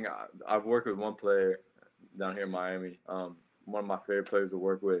whole thing, I've worked with one player down here in Miami, one of my favorite players to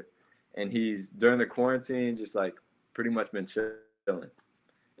work with. And he's, during the quarantine, just like pretty much been chilling.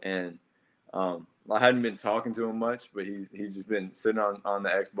 And I hadn't been talking to him much, but he's just been sitting on the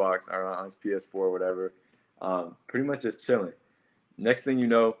Xbox or on his PS4 or whatever, pretty much just chilling. Next thing you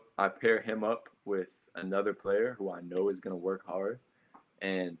know, I pair him up with another player who I know is going to work hard.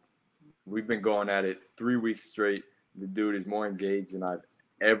 And we've been going at it 3 weeks straight. The dude is more engaged than I've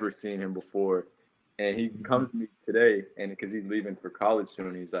ever seen him before. And he comes to me today, and because he's leaving for college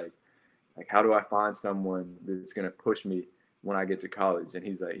soon, he's like, how do I find someone that's going to push me when I get to college? And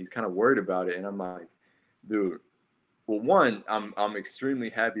he's kind of worried about it. And I'm like, dude, well, one, I'm extremely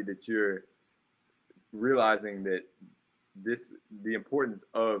happy that you're realizing that the importance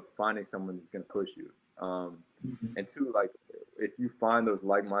of finding someone that's going to push you. And two, like, if you find those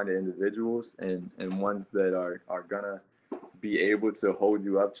like-minded individuals and ones that are going to be able to hold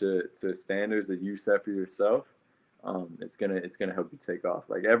you up to standards that you set for yourself, it's gonna help you take off.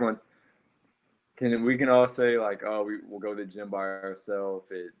 Like, everyone we can all say like, oh, we'll go to the gym by ourselves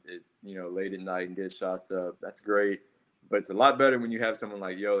at late at night and get shots up. That's great, but it's a lot better when you have someone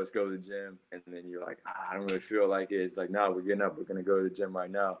like, yo, let's go to the gym, and then you're like, I don't really feel like it. It's like, no, we're getting up, we're gonna go to the gym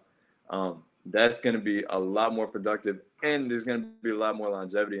right now. That's gonna be a lot more productive, and there's gonna be a lot more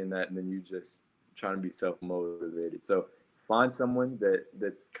longevity in that than you just trying to be self-motivated. So find someone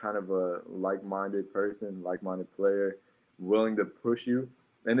that's kind of a like-minded person, like-minded player, willing to push you,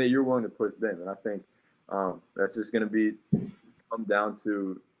 and that you're willing to push them. And I think that's just going to come down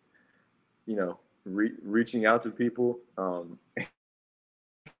to, reaching out to people.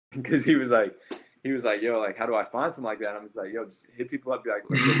 Because he was like, yo, like, how do I find something like that? I'm just like, yo, just hit people up, be like,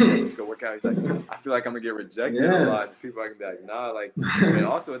 let's go work out. He's like, I feel like I'm gonna get rejected a lot. People are gonna be like, nah, like, and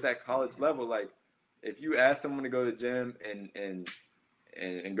also at that college level, like, if you ask someone to go to the gym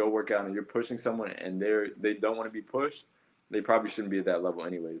and go work out, and you're pushing someone and they don't want to be pushed, they probably shouldn't be at that level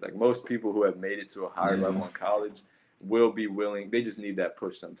anyways. Like, most people who have made it to a higher level in college will be willing. They just need that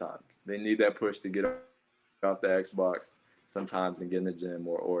push sometimes. They need that push to get off the Xbox sometimes and get in the gym,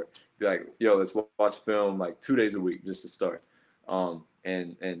 or be like, yo, let's watch film like 2 days a week just to start. And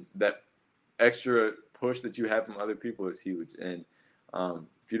that extra push that you have from other people is huge. And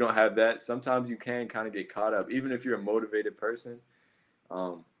if you don't have that, sometimes you can kind of get caught up. Even if you're a motivated person,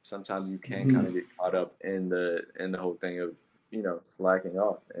 sometimes you can kind of get caught up in the whole thing of, slacking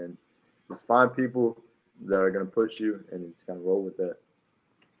off. And just find people that are going to push you, and just kind of roll with that.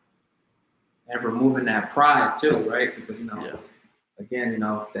 And removing that pride too, right? Because again,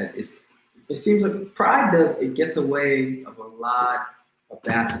 that it seems like pride gets away of a lot of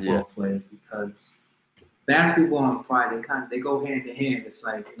basketball players, because basketball and pride, they go hand in hand. It's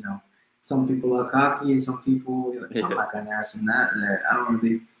like, some people are cocky, and some people, I'm not gonna ask them that.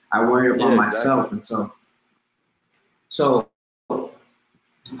 I worry about myself. And so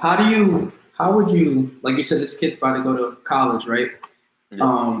how would you, like you said, this kid's about to go to college, right?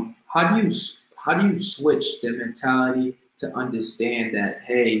 How do you switch the mentality to understand that,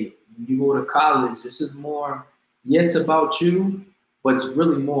 hey, when you go to college, this is more, it's about you, but it's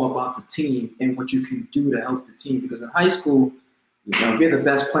really more about the team and what you can do to help the team. Because in high school, if you're the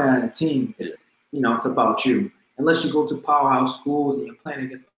best player on the team, it's about you. Unless you go to powerhouse schools and you're playing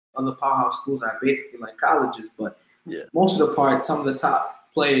against other powerhouse schools are basically like colleges, but Yeah. most of the part, some of the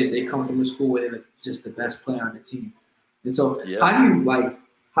top players, they come from a school where they're just the best player on the team. And so Yeah. how do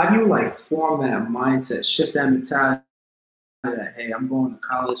you form that mindset, shift that mentality that, hey, I'm going to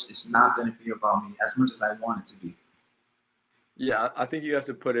college, it's not going to be about me as much as I want it to be? Yeah, I think you have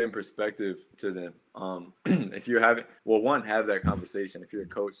to put it in perspective to them. If you're having, well, one, have that conversation. If you're a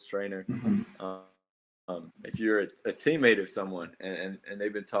coach, trainer, if you're a teammate of someone and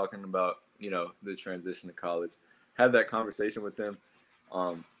they've been talking about, the transition to college, have that conversation with them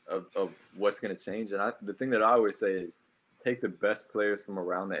of what's going to change. And the thing that I always say is take the best players from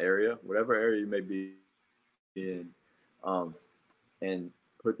around the area, whatever area you may be in, and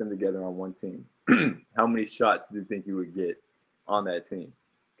put them together on one team. How many shots do you think you would get on that team?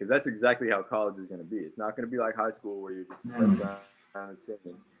 Because that's exactly how college is going to be. It's not going to be like high school where you're just around the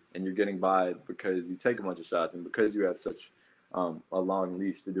team and you're getting by because you take a bunch of shots and because you have such a long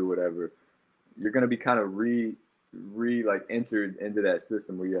leash to do whatever. You're going to be kind of entered into that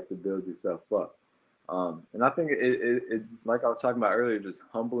system where you have to build yourself up. And I think it like I was talking about earlier, just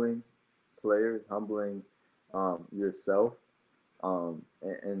humbling players, humbling yourself.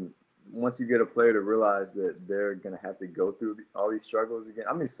 And once you get a player to realize that they're going to have to go through all these struggles again.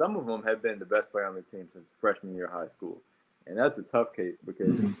 I mean, some of them have been the best player on the team since freshman year of high school. And that's a tough case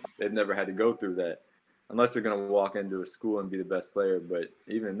because they've never had to go through that unless they're going to walk into a school and be the best player. But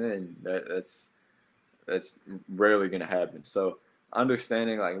even then, that's rarely going to happen. So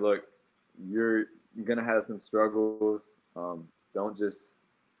understanding, look, you're going to have some struggles. Don't just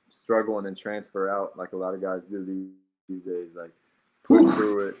struggle and then transfer out like a lot of guys do these days. Push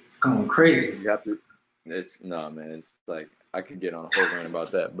through it. It's going crazy. You have to. It's I could get on a whole rant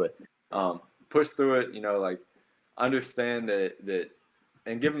about that, but push through it. Understand that,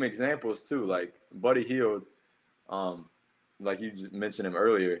 and give them examples too. Like Buddy Hield, like you just mentioned him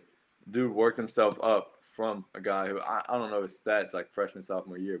earlier. Dude worked himself up from a guy who I don't know his stats like freshman,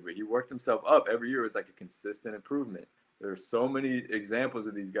 sophomore year, but he worked himself up every year. It was like a consistent improvement. There are so many examples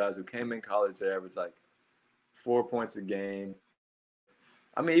of these guys who came in college, they averaged 4 points a game.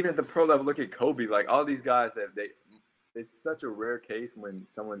 I mean, even at the pro level, look at Kobe. All these guys it's such a rare case when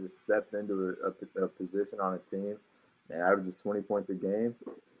someone just steps into a position on a team and averages 20 points a game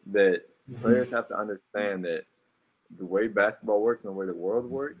that players have to understand that the way basketball works and the way the world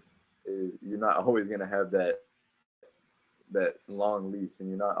works is you're not always going to have that long leash, and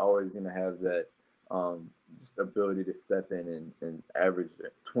you're not always going to have that just ability to step in and average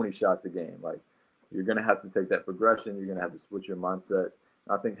 20 shots a game. You're going to have to take that progression. You're going to have to switch your mindset.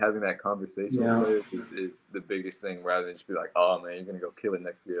 I think having that conversation with players is the biggest thing, rather than just be like, oh, man, you're going to go kill it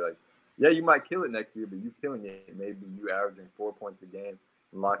next year. Yeah, you might kill it next year, but you killing it, maybe you averaging 4 points a game,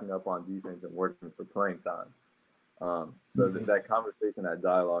 locking up on defense and working for playing time. So that conversation, that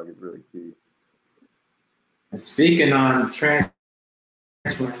dialogue is really key. And speaking on transferring,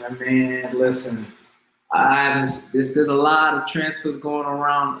 man, listen, there's a lot of transfers going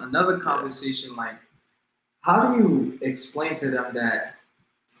around. Another conversation, how do you explain to them that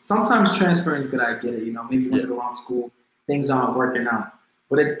sometimes transferring is good? I get it. Maybe you want to go around school, things aren't working out.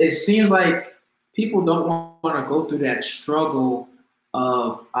 But it seems like people don't want to go through that struggle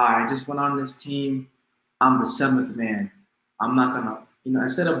of, I just went on this team, I'm the seventh man. I'm not going to,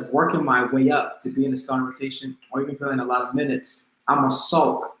 instead of working my way up to be in the starting rotation or even playing a lot of minutes, I'm going to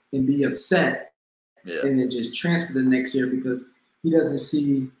sulk and be upset and then just transfer the next year because he doesn't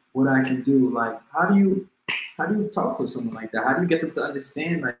see what I can do. How do you talk to someone like that? How do you get them to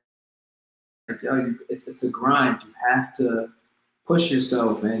understand it's a grind. You have to push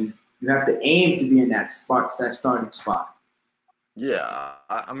yourself and you have to aim to be in that starting spot. Yeah,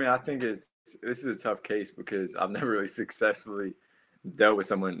 I mean, I think this is a tough case because I've never really successfully dealt with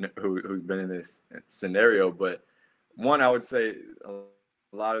someone who's been in this scenario. But one, I would say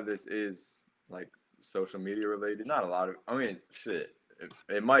a lot of this is social media related. Not a lot of, I mean, shit.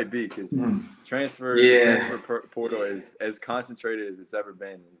 It might be because transfer portal is as concentrated as it's ever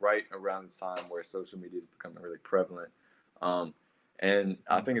been right around the time where social media is becoming really prevalent. And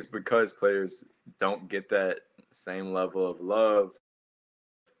I think it's because players don't get that same level of love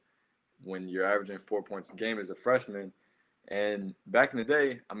when you're averaging 4 points a game as a freshman. And back in the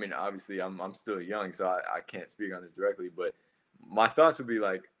day, I mean, obviously I'm still young, so I can't speak on this directly, but my thoughts would be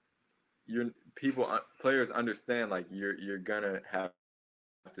players understand you're gonna have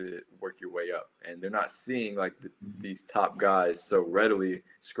to work your way up, and they're not seeing these top guys so readily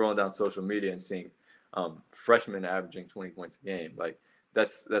scrolling down social media and seeing freshmen averaging 20 points a game.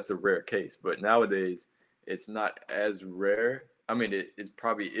 That's a rare case, but nowadays it's not as rare. I mean, it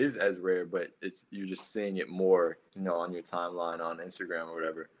probably is as rare, but you're just seeing it more, on your timeline on Instagram or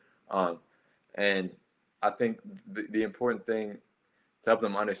whatever. And I think the important thing to help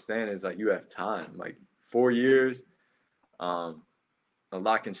them understand is like you have time. Like 4 years, a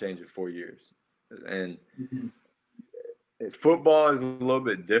lot can change in 4 years. And football is a little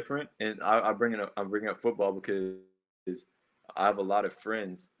bit different. And I bring up football because I have a lot of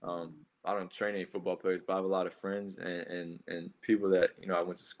friends. I don't train any football players, but I have a lot of friends and people that I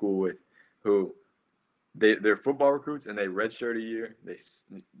went to school with who they're football recruits and they redshirt a year. They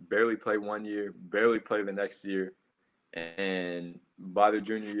barely play 1 year, barely play the next year, and by their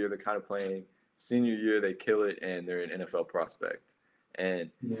junior year they're kind of playing. Senior year they kill it and they're an NFL prospect.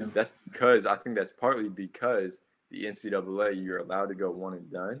 And that's because I think that's partly because the NCAA, you're allowed to go one and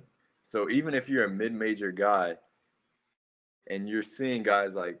done. So even if you're a mid-major guy and you're seeing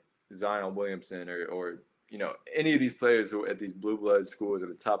guys like Zion Williamson or any of these players who at these blue blood schools or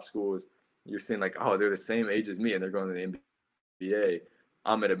the top schools, you're seeing like, oh, they're the same age as me and they're going to the NBA.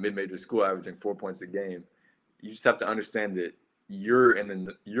 I'm at a mid-major school averaging 4 points a game. You just have to understand that you're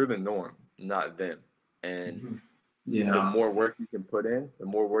the norm, not them. And the more work you can put in, the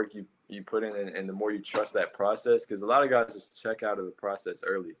more work you put in, and the more you trust that process. Because a lot of guys just check out of the process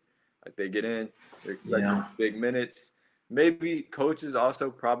early. Like they get in, they're expecting big minutes. Maybe coaches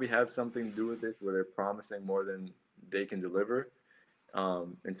also probably have something to do with this, where they're promising more than they can deliver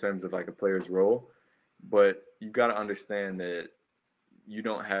in terms of like a player's role. But you got to understand that you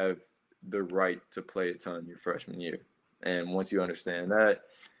don't have the right to play a ton your freshman year. And once you understand that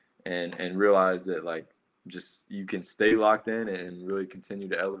and realize that like just you can stay locked in and really continue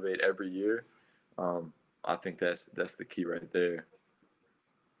to elevate every year, I think that's the key right there.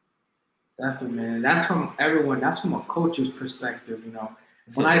 Definitely, man. That's from everyone. That's from a coach's perspective,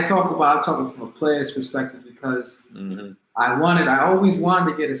 When I talk about, I'm talking from a player's perspective because I always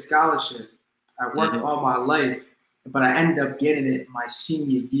wanted to get a scholarship. I worked all my life, but I ended up getting it my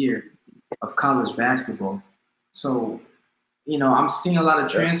senior year of college basketball. So, I'm seeing a lot of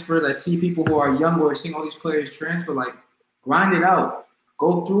transfers. I see people who are younger, seeing all these players transfer, like grind it out,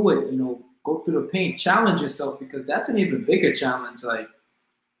 go through it, go through the pain, challenge yourself, because that's an even bigger challenge. Like,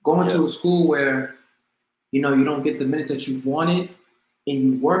 going to a school where, you don't get the minutes that you wanted, and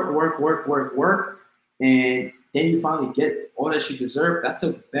you work, and then you finally get all that you deserve. That's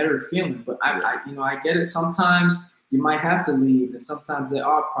a better feeling. But I get it. Sometimes you might have to leave, and sometimes there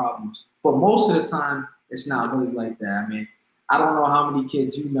are problems. But most of the time, it's not really like that. I mean, I don't know how many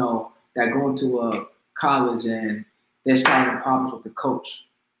kids that go into a college and they're starting problems with the coach.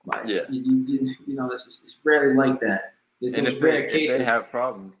 Like, it's rarely like that. And if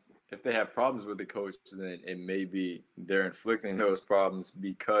they have problems with the coach, then it may be they're inflicting those problems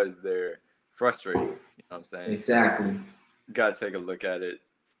because they're frustrated. You know what I'm saying? Exactly. You got to take a look at it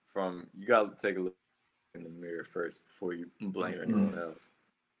you got to take a look in the mirror first before you blame anyone else.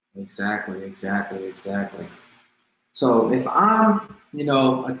 Exactly. So if I'm, a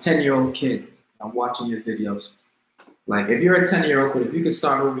 10-year-old kid, I'm watching your videos. Like, if you're a 10-year-old kid, if you could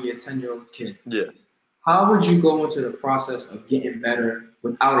start over your 10-year-old kid. Yeah. How would you go into the process of getting better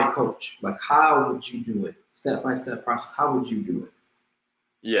without a coach? Like, how would you do it? Step-by-step process. How would you do it?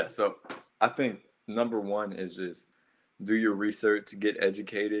 Yeah. So I think number one is just do your research, get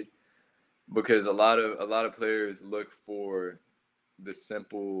educated, because a lot of players look for the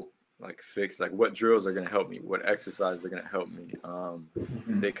simple fix, like what drills are going to help me, what exercises are going to help me.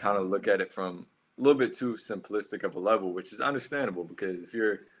 They kind of look at it from a little bit too simplistic of a level, which is understandable, because if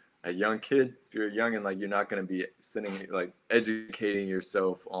you're a young kid, if you're young and you're not going to be sitting educating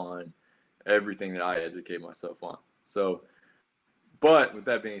yourself on everything that I educate myself on. So, but with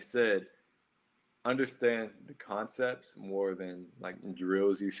that being said, understand the concepts more than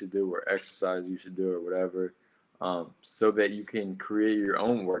drills you should do or exercise you should do or whatever. So that you can create your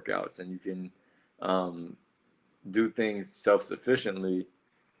own workouts and you can do things self-sufficiently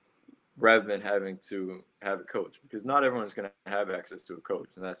rather than having to have a coach, because not everyone's going to have access to a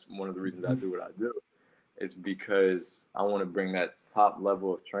coach. And that's one of the reasons I do what I do, is because I want to bring that top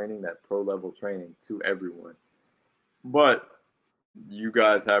level of training, that pro level training, to everyone. But you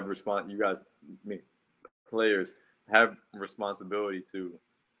guys have players have responsibility to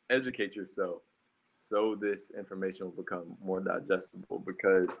educate yourself so this information will become more digestible,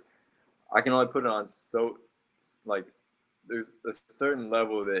 because I can only put it on there's a certain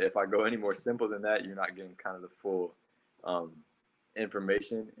level that if I go any more simple than that, you're not getting kind of the full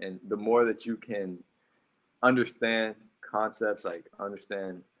information. And the more that you can understand concepts,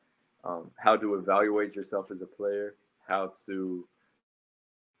 understand how to evaluate yourself as a player, how to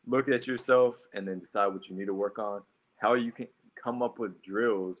look at yourself and then decide what you need to work on, how you can come up with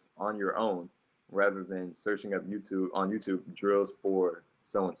drills on your own rather than searching up on YouTube drills for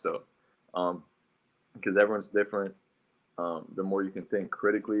so and so, because everyone's different. The more you can think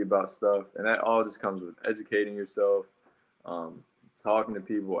critically about stuff, and that all just comes with educating yourself, talking to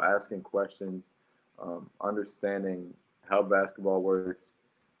people, asking questions, understanding how basketball works,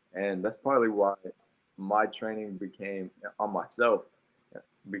 and that's partly why my training became on myself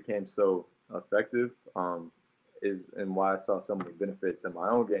became so effective. Is and why I saw so many benefits in my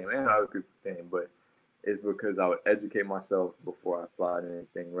own game and other people's game, but it's because I would educate myself before I applied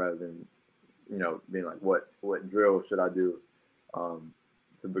anything, rather than being like, what drill should I do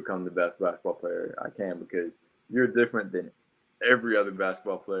to become the best basketball player I can, because you're different than every other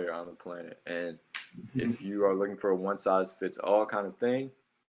basketball player on the planet, and if you are looking for a one size fits all kind of thing,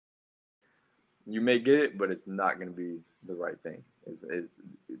 you may get it, but it's not going to be the right thing.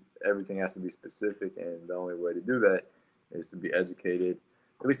 Everything has to be specific, and the only way to do that is to be educated,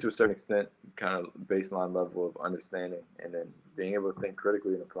 at least to a certain extent, kind of baseline level of understanding, and then being able to think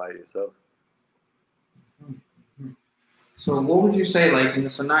critically and apply it yourself. So what would you say, like,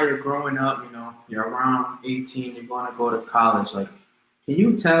 so now you're growing up, you're around 18, you're going to go to college. Like, can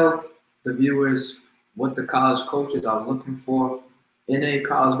you tell the viewers what the college coaches are looking for in a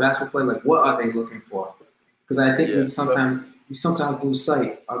college basketball player? Like, what are they looking for? Because I think we sometimes lose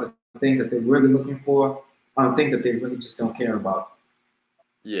sight of the things that they're really looking for, things that they really just don't care about.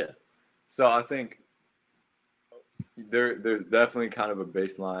 Yeah. So I think there's definitely kind of a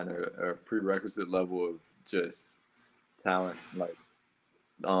baseline or a prerequisite level of just talent. Like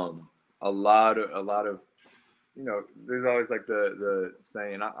a lot of there's always like the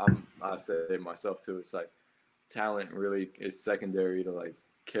saying, I say it myself too, it's like talent really is secondary to like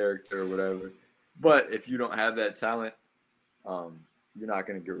character or whatever. But if you don't have that talent, you're not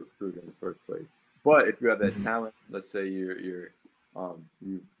going to get recruited in the first place. But if you have that talent, let's say you've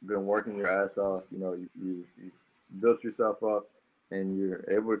been working your ass off, you built yourself up, and you're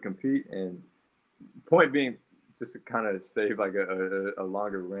able to compete. And point being, just to kind of save like a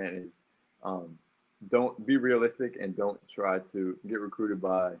longer rant, is don't be realistic and don't try to get recruited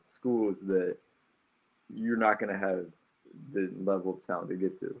by schools that you're not going to have the level of talent to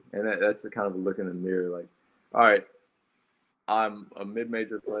get to. And that's a kind of a look in the mirror, like, all right, I'm a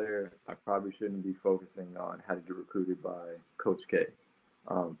mid-major player. I probably shouldn't be focusing on how to get recruited by Coach K.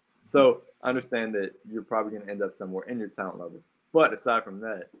 So I understand that you're probably going to end up somewhere in your talent level. But aside from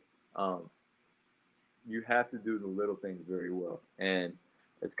that, you have to do the little things very well. And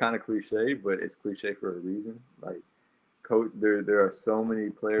it's kind of cliche, but it's cliche for a reason. Like, there are so many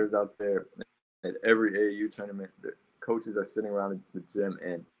players out there at every AAU tournament. The coaches are sitting around the gym,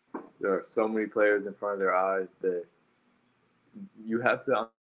 and there are so many players in front of their eyes that you have to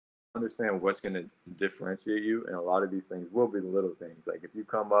understand what's going to differentiate you. And a lot of these things will be the little things. Like, if you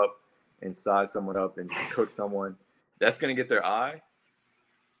come up and size someone up and just cook someone, that's going to get their eye.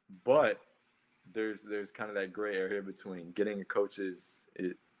 But there's kind of that gray area between getting a coach's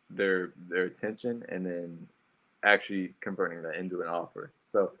their attention and then actually converting that into an offer.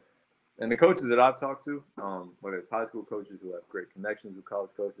 So, and the coaches that I've talked to, whether it's high school coaches who have great connections with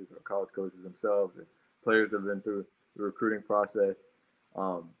college coaches, or college coaches themselves, or players have been through the recruiting process,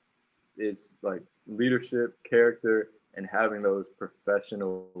 it's like leadership, character, and having those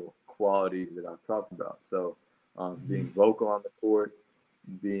professional qualities that I've talked about. So being vocal on the court,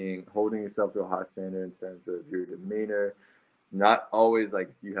 holding yourself to a high standard in terms of your demeanor, not always like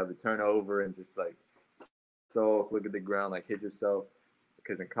if you have a turnover and just like look at the ground, like hit yourself.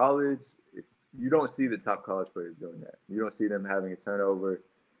 Because in college, if you don't see the top college players doing that, you don't see them having a turnover,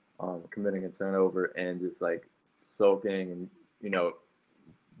 committing a turnover, and just like sulking and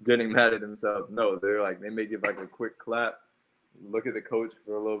getting mad at themselves. No, they're like, they may give like a quick clap, look at the coach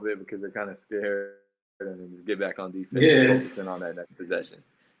for a little bit because they're kind of scared, and then just get back on defense and focusing on that next possession.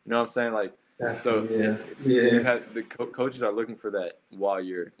 You know what I'm saying? Like, you have the coaches are looking for that while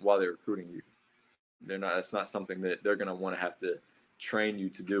they're recruiting you. That's not something that they're gonna want to have to train you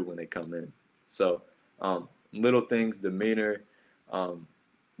to do when they come in. So little things, demeanor,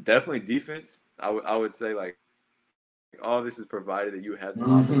 definitely defense. I would say like all this is provided that you have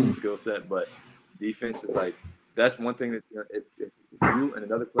some offensive skill set, but defense is like, that's one thing that's if you and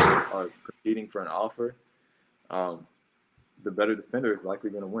another player are competing for an offer, the better defender is likely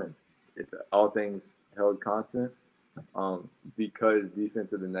going to win. If all things held constant, because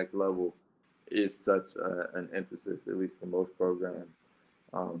defense at the next level is such an emphasis, at least for most programs.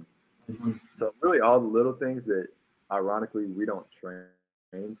 So really all the little things that ironically we don't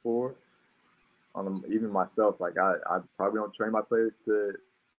train for. Even myself, like I probably don't train my players to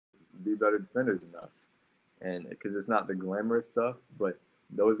be better defenders enough, and because it's not the glamorous stuff, but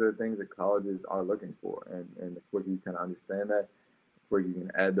those are the things that colleges are looking for, and the quicker you kind of understand that, where you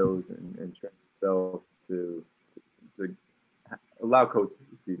can add those and train yourself to allow coaches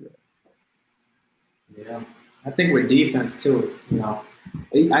to see that. Yeah, I think with defense too,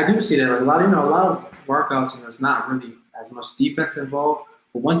 I do see that a lot of workouts and there's not really as much defense involved.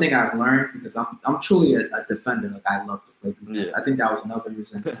 But one thing I've learned, because I'm truly a defender, like I love to play defense. Yeah. I think that was another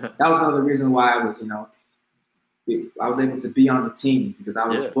reason. That was another reason why I was, I was able to be on the team, because I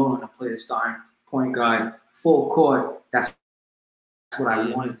was willing to play the starting point guard full court. That's what I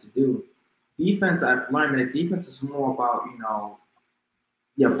wanted to do. Defense, I've learned that defense is more about,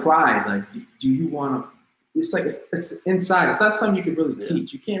 your pride. Like, do you want to? It's like it's inside. It's not something you can really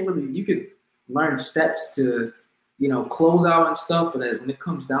teach. You can't really. You could learn steps to, close out and stuff. But when it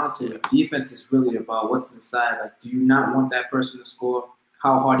comes down to it, defense is really about what's inside. Like, do you not want that person to score?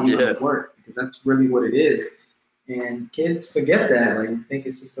 How hard are you going to work? Because that's really what it is. And kids forget that. Like, you think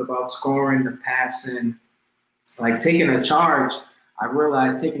it's just about scoring, the passing, like taking a charge. I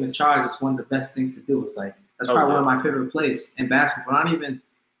realized taking a charge is one of the best things to do. It's like that's probably one of my favorite plays in basketball.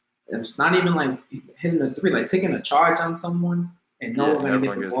 It's not even like hitting a three, like taking a charge on someone and no one's gonna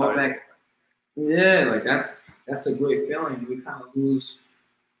get the ball back. Yeah, like that's a great feeling. We kind of lose,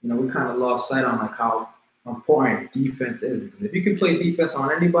 we kind of lost sight on like how important defense is, because if you can play defense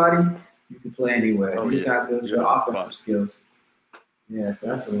on anybody, you can play anywhere. You just gotta build your offensive skills. Yeah,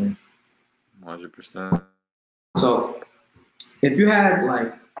 definitely. 100%. So, if you had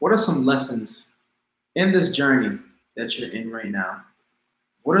what are some lessons in this journey that you're in right now?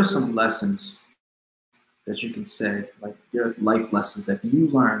 What are some lessons that you can say, like your life lessons that you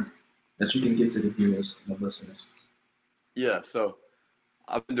learned that you can give to the viewers and the listeners? Yeah, so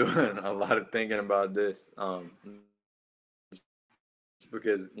I've been doing a lot of thinking about this,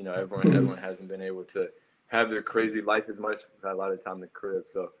 because everyone hasn't been able to have their crazy life as much. We've had a lot of time in the crib,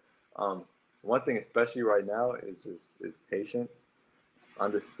 so one thing especially right now is patience.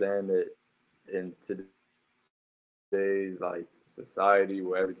 Understand that in today's society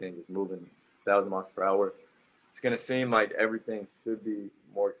where everything is moving 1,000 miles per hour, it's going to seem like everything should be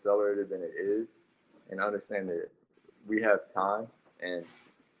more accelerated than it is, and understand that we have time, and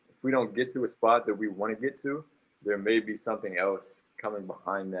if we don't get to a spot that we want to get to, there may be something else coming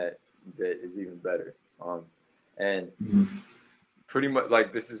behind that is even better. And pretty much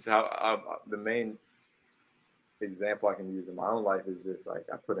this is how the main example I can use in my own life is just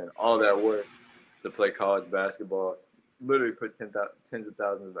I put in all that work to play college basketball, literally put tens of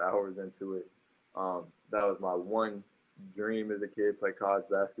thousands of hours into it. That was my one dream as a kid, play college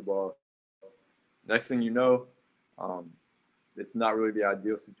basketball. Next thing you know, it's not really the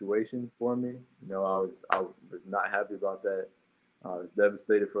ideal situation for me. I was not happy about that. I was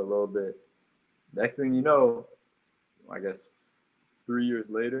devastated for a little bit. Next thing you know, I guess 3 years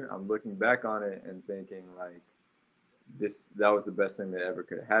later, I'm looking back on it and thinking that was the best thing that ever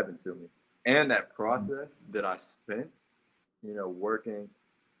could have happened to me. And that process that I spent, working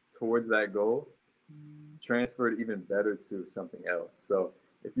towards that goal, transferred even better to something else. So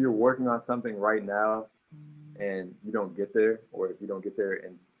if you're working on something right now and you don't get there, or if you don't get there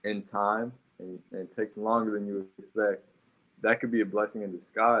in time and it takes longer than you expect, that could be a blessing in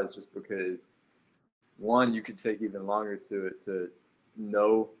disguise, just because one, you could take even longer to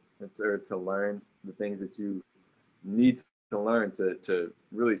know or to learn the things that you need to learn to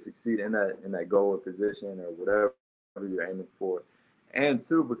really succeed in that goal or position or whatever you're aiming for. And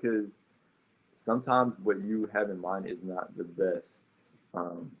two, because sometimes what you have in mind is not the best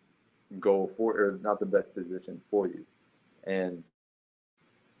goal for, or not the best position for you. And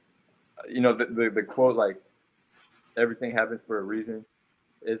the quote, everything happens for a reason.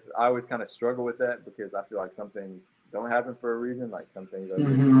 I always kind of struggle with that, because I feel like some things don't happen for a reason. Like some things are just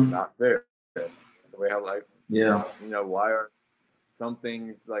not fair. It's the way how why are some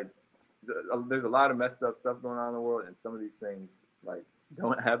things there's a lot of messed up stuff going on in the world, and some of these things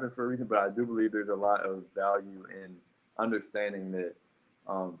don't happen for a reason. But I do believe there's a lot of value in understanding that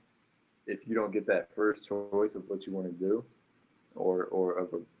if you don't get that first choice of what you want to do, or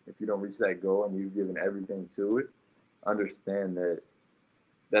if you don't reach that goal and you've given everything to it, understand that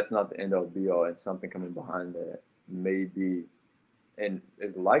that's not the end all be all, and something coming behind that may be, and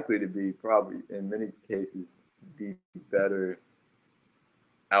is likely to be, probably in many cases, the better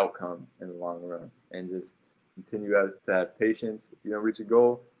outcome in the long run. And just continue to have patience. If you don't reach a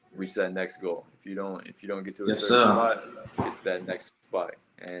goal, reach that next goal. If you don't get to a certain spot, get to that next spot,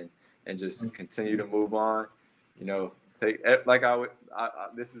 and just continue to move on. Take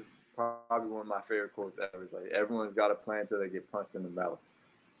this is probably one of my favorite quotes ever. Everyone's got a plan till they get punched in the mouth.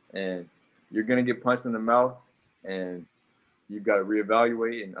 And you're going to get punched in the mouth, and you've got to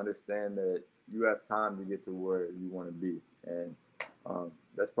reevaluate and understand that you have time to get to where you want to be. And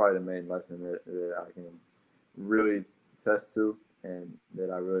That's probably the main lesson that I can really attest to, and that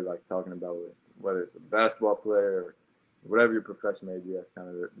I really like talking about with whether it's a basketball player or whatever your profession may be. That's kind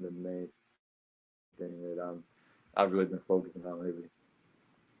of the main thing that I've really been focusing on lately.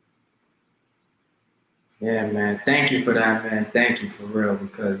 Yeah, man. Thank you for that, man. Thank you for real,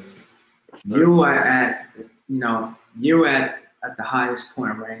 because you are at, you're at the highest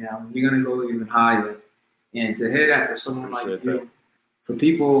point right now. You're gonna go even higher, and to hear that for someone like you, for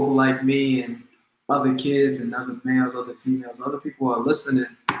people who like me and other kids and other males, other females, other people who are listening,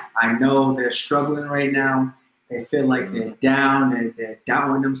 I know they're struggling right now. They feel like they're down, they're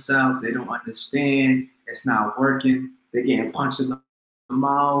doubting themselves, they don't understand, it's not working, they're getting punched in the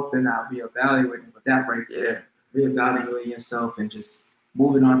mouth, they're not reevaluating. But that right there, reevaluating yourself and just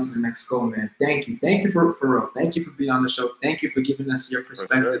moving on to the next goal, man. Thank you. Thank you for real. Thank you for being on the show. Thank you for giving us your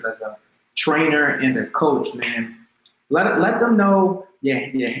perspective as a trainer and a coach, man. Let them know,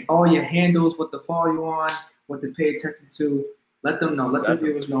 all your handles, what to follow you on, what to pay attention to. Let them know. Let the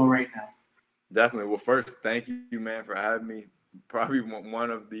viewers know right now. Definitely. Well, first, thank you, man, for having me. Probably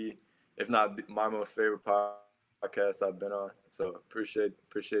one of the, if not my most favorite podcasts I've been on. So appreciate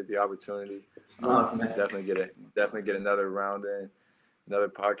the opportunity. Definitely get another round in, another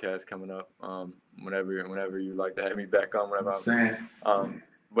podcast coming up. Whenever you like to have me back on, whenever I'm saying.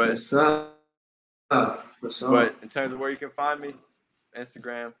 But yes, for sure. But in terms of where you can find me,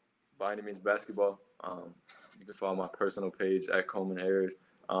 Instagram, by any means basketball. You can follow my personal page at Coleman Ayers.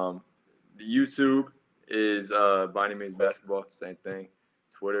 The YouTube is by any means basketball, same thing.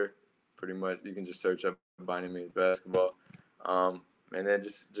 Twitter, pretty much you can just search up by any means basketball. And then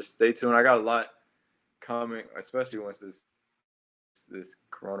just stay tuned. I got a lot coming, especially once this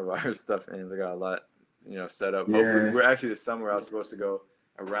coronavirus stuff ends. I got a lot, set up. Yeah. Hopefully, we're actually this summer I was supposed to go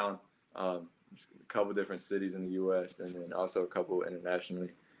around a couple different cities in the U.S. and then also a couple internationally.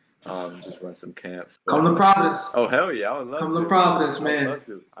 Just run some camps. But, come to Providence. Oh, hell yeah. I would love to. Come to Providence, man. I would love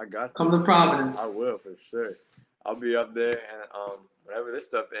to. I got to. Come to Providence. I will, for sure. I'll be up there, and whenever this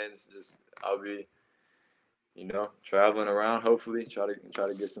stuff ends, I'll be, traveling around, hopefully, try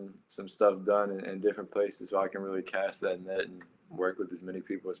to get some stuff done in different places so I can really cast that net and work with as many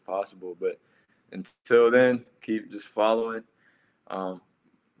people as possible. But until then, keep just following. I'm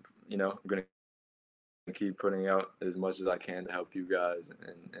going to keep putting out as much as I can to help you guys,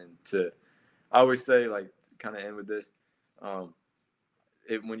 and to, I always say, like, to kind of end with this,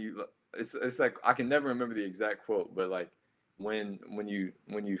 it's like, I can never remember the exact quote, but like when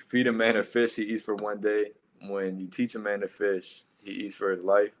you feed a man a fish, he eats for one day. When you teach a man to fish, he eats for his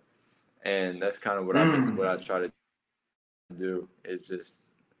life. And that's kind of what I try to do, is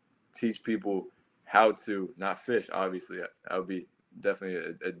just teach people how to not fish. Obviously, that would be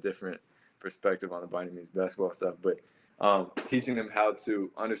definitely a different perspective on the By Any Means basketball stuff, but teaching them how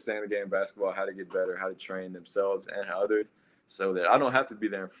to understand the game of basketball, how to get better, how to train themselves and others, so that I don't have to be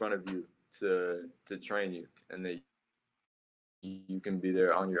there in front of you to train you, and that you can be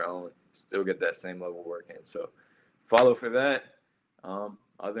there on your own, still get that same level of work in. So follow for that.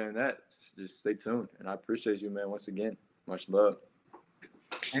 Other than that, just stay tuned, and I appreciate you, man. Once again, much love.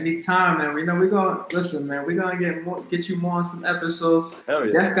 Anytime, man. We're gonna listen, man. We're gonna get you more on some episodes. Hell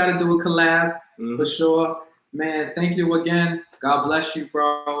yeah. That's gotta do a collab for sure, man. Thank you again. God bless you,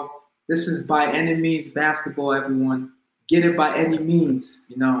 bro. This is By Any Means basketball, everyone. Get it by any means,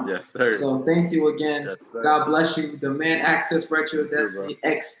 Yes, sir. So thank you again. Yes, sir. God bless you. The Man Access Write Your Destiny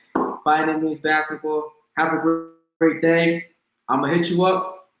X By Any Means basketball. Have a great day. I'm gonna hit you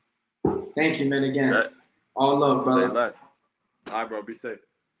up. Thank you, man. Again. All love, brother. All right, bro. Be safe.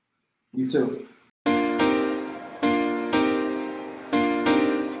 You too.